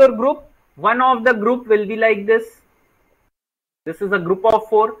will be your group? One of the group will be like this. This is a group of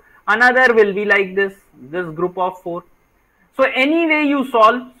 4. Another will be like this group of 4. So any way you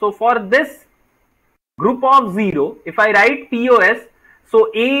solve, so for this group of 0, if I write POS, so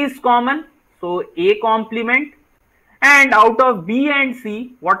A is common, so A complement, and out of B and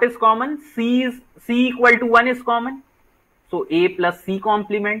C, what is common? C equal to 1 is common, so A plus C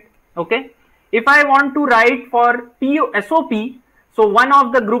complement. Okay. If I want to write for SOP, so one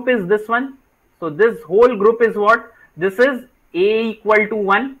of the group is this one. So this whole group is what? This is A equal to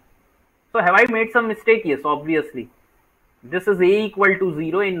 1. So have I made some mistake? Yes, obviously. This is A equal to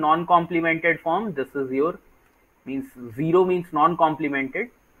 0 in non-complemented form. This is your means 0 means non-complemented.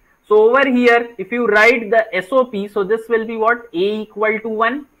 So over here, if you write the SOP, so this will be what? A equal to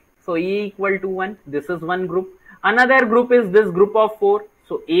 1. So A equal to 1. This is one group. Another group is this group of 4.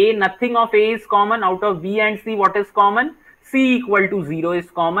 So A, nothing of A is common. Out of B and C, what is common? C equal to 0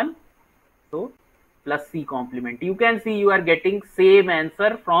 is common. So plus C complement. You can see you are getting same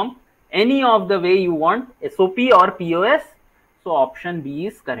answer from any of the way you want, SOP or POS. So option B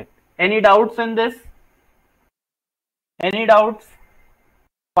is correct. Any doubts in this? Any doubts?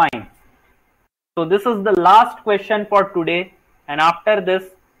 Fine. So this is the last question for today, and after this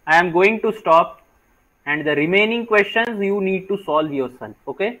I am going to stop, and the remaining questions you need to solve yourself.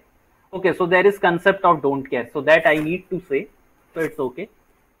 Okay. Okay, so there is concept of don't care, so that I need to say, so it's okay.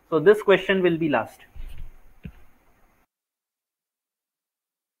 So this question will be last.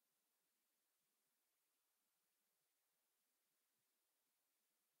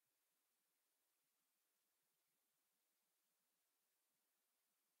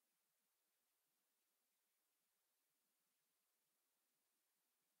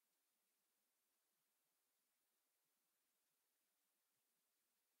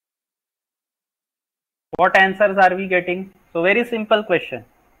 What answers are we getting? So very simple question.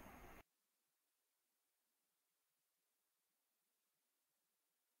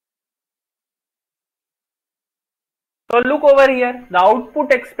 So look over here, the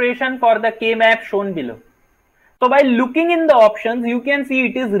output expression for the K-map shown below. So by looking in the options, you can see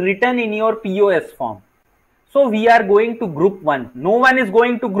it is written in your POS form. So we are going to group 1. No one is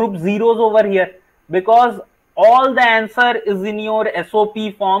going to group zeros over here because all the answer is in your SOP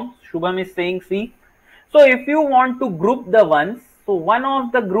form. Shubham is saying C. So if you want to group the ones, so one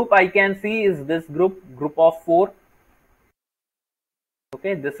of the group I can see is this group of 4.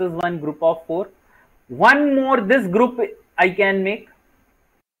 Okay, this is one group of 4. One more, this group I can make.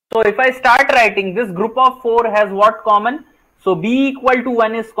 So if I start writing, this group of 4 has what common? So B equal to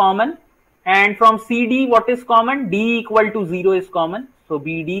 1 is common. And from CD, what is common? D equal to 0 is common. So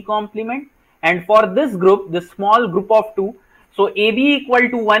BD complement. And for this group, this small group of 2, so AB equal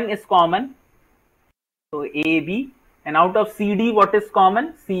to 1 is common. So AB. And out of CD, what is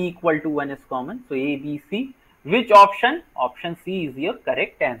common? C equal to 1 is common. So ABC. Which option? Option C is your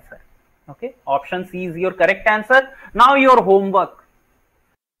correct answer. Okay. Option C is your correct answer. Now your homework.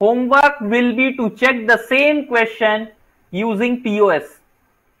 Homework will be to check the same question using POS.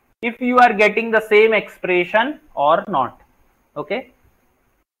 If you are getting the same expression or not. Okay.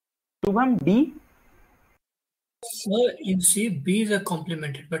 Shubham, D. Sir, in C, B is a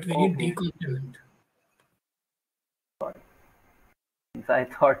complemented, but we need D complement. I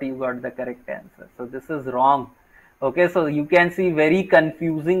thought you got the correct answer. So this is wrong. Okay, so you can see very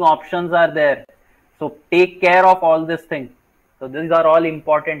confusing options are there. So take care of all this thing. So these are all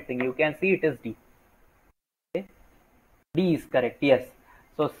important things. You can see it is D. Okay. D is correct. Yes.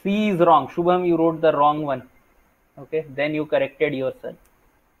 So C is wrong. Shubham, you wrote the wrong one. Okay. Then you corrected yourself.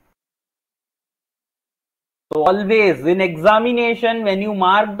 So always in examination, when you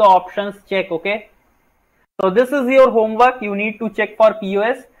mark the options, check. Okay. So this is your homework. You need to check for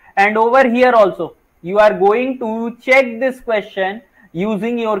POS. And over here also, you are going to check this question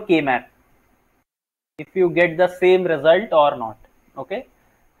using your K-map. If you get the same result or not. Okay.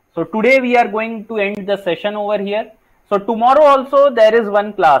 So today we are going to end the session over here. So tomorrow also there is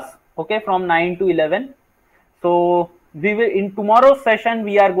one class. Okay. From 9 to 11. So we will, in tomorrow's session,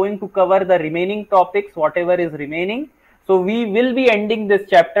 we are going to cover the remaining topics, whatever is remaining. So we will be ending this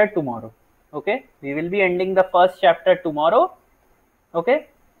chapter tomorrow. Okay. We will be ending the first chapter tomorrow. Okay.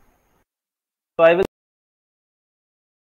 So I will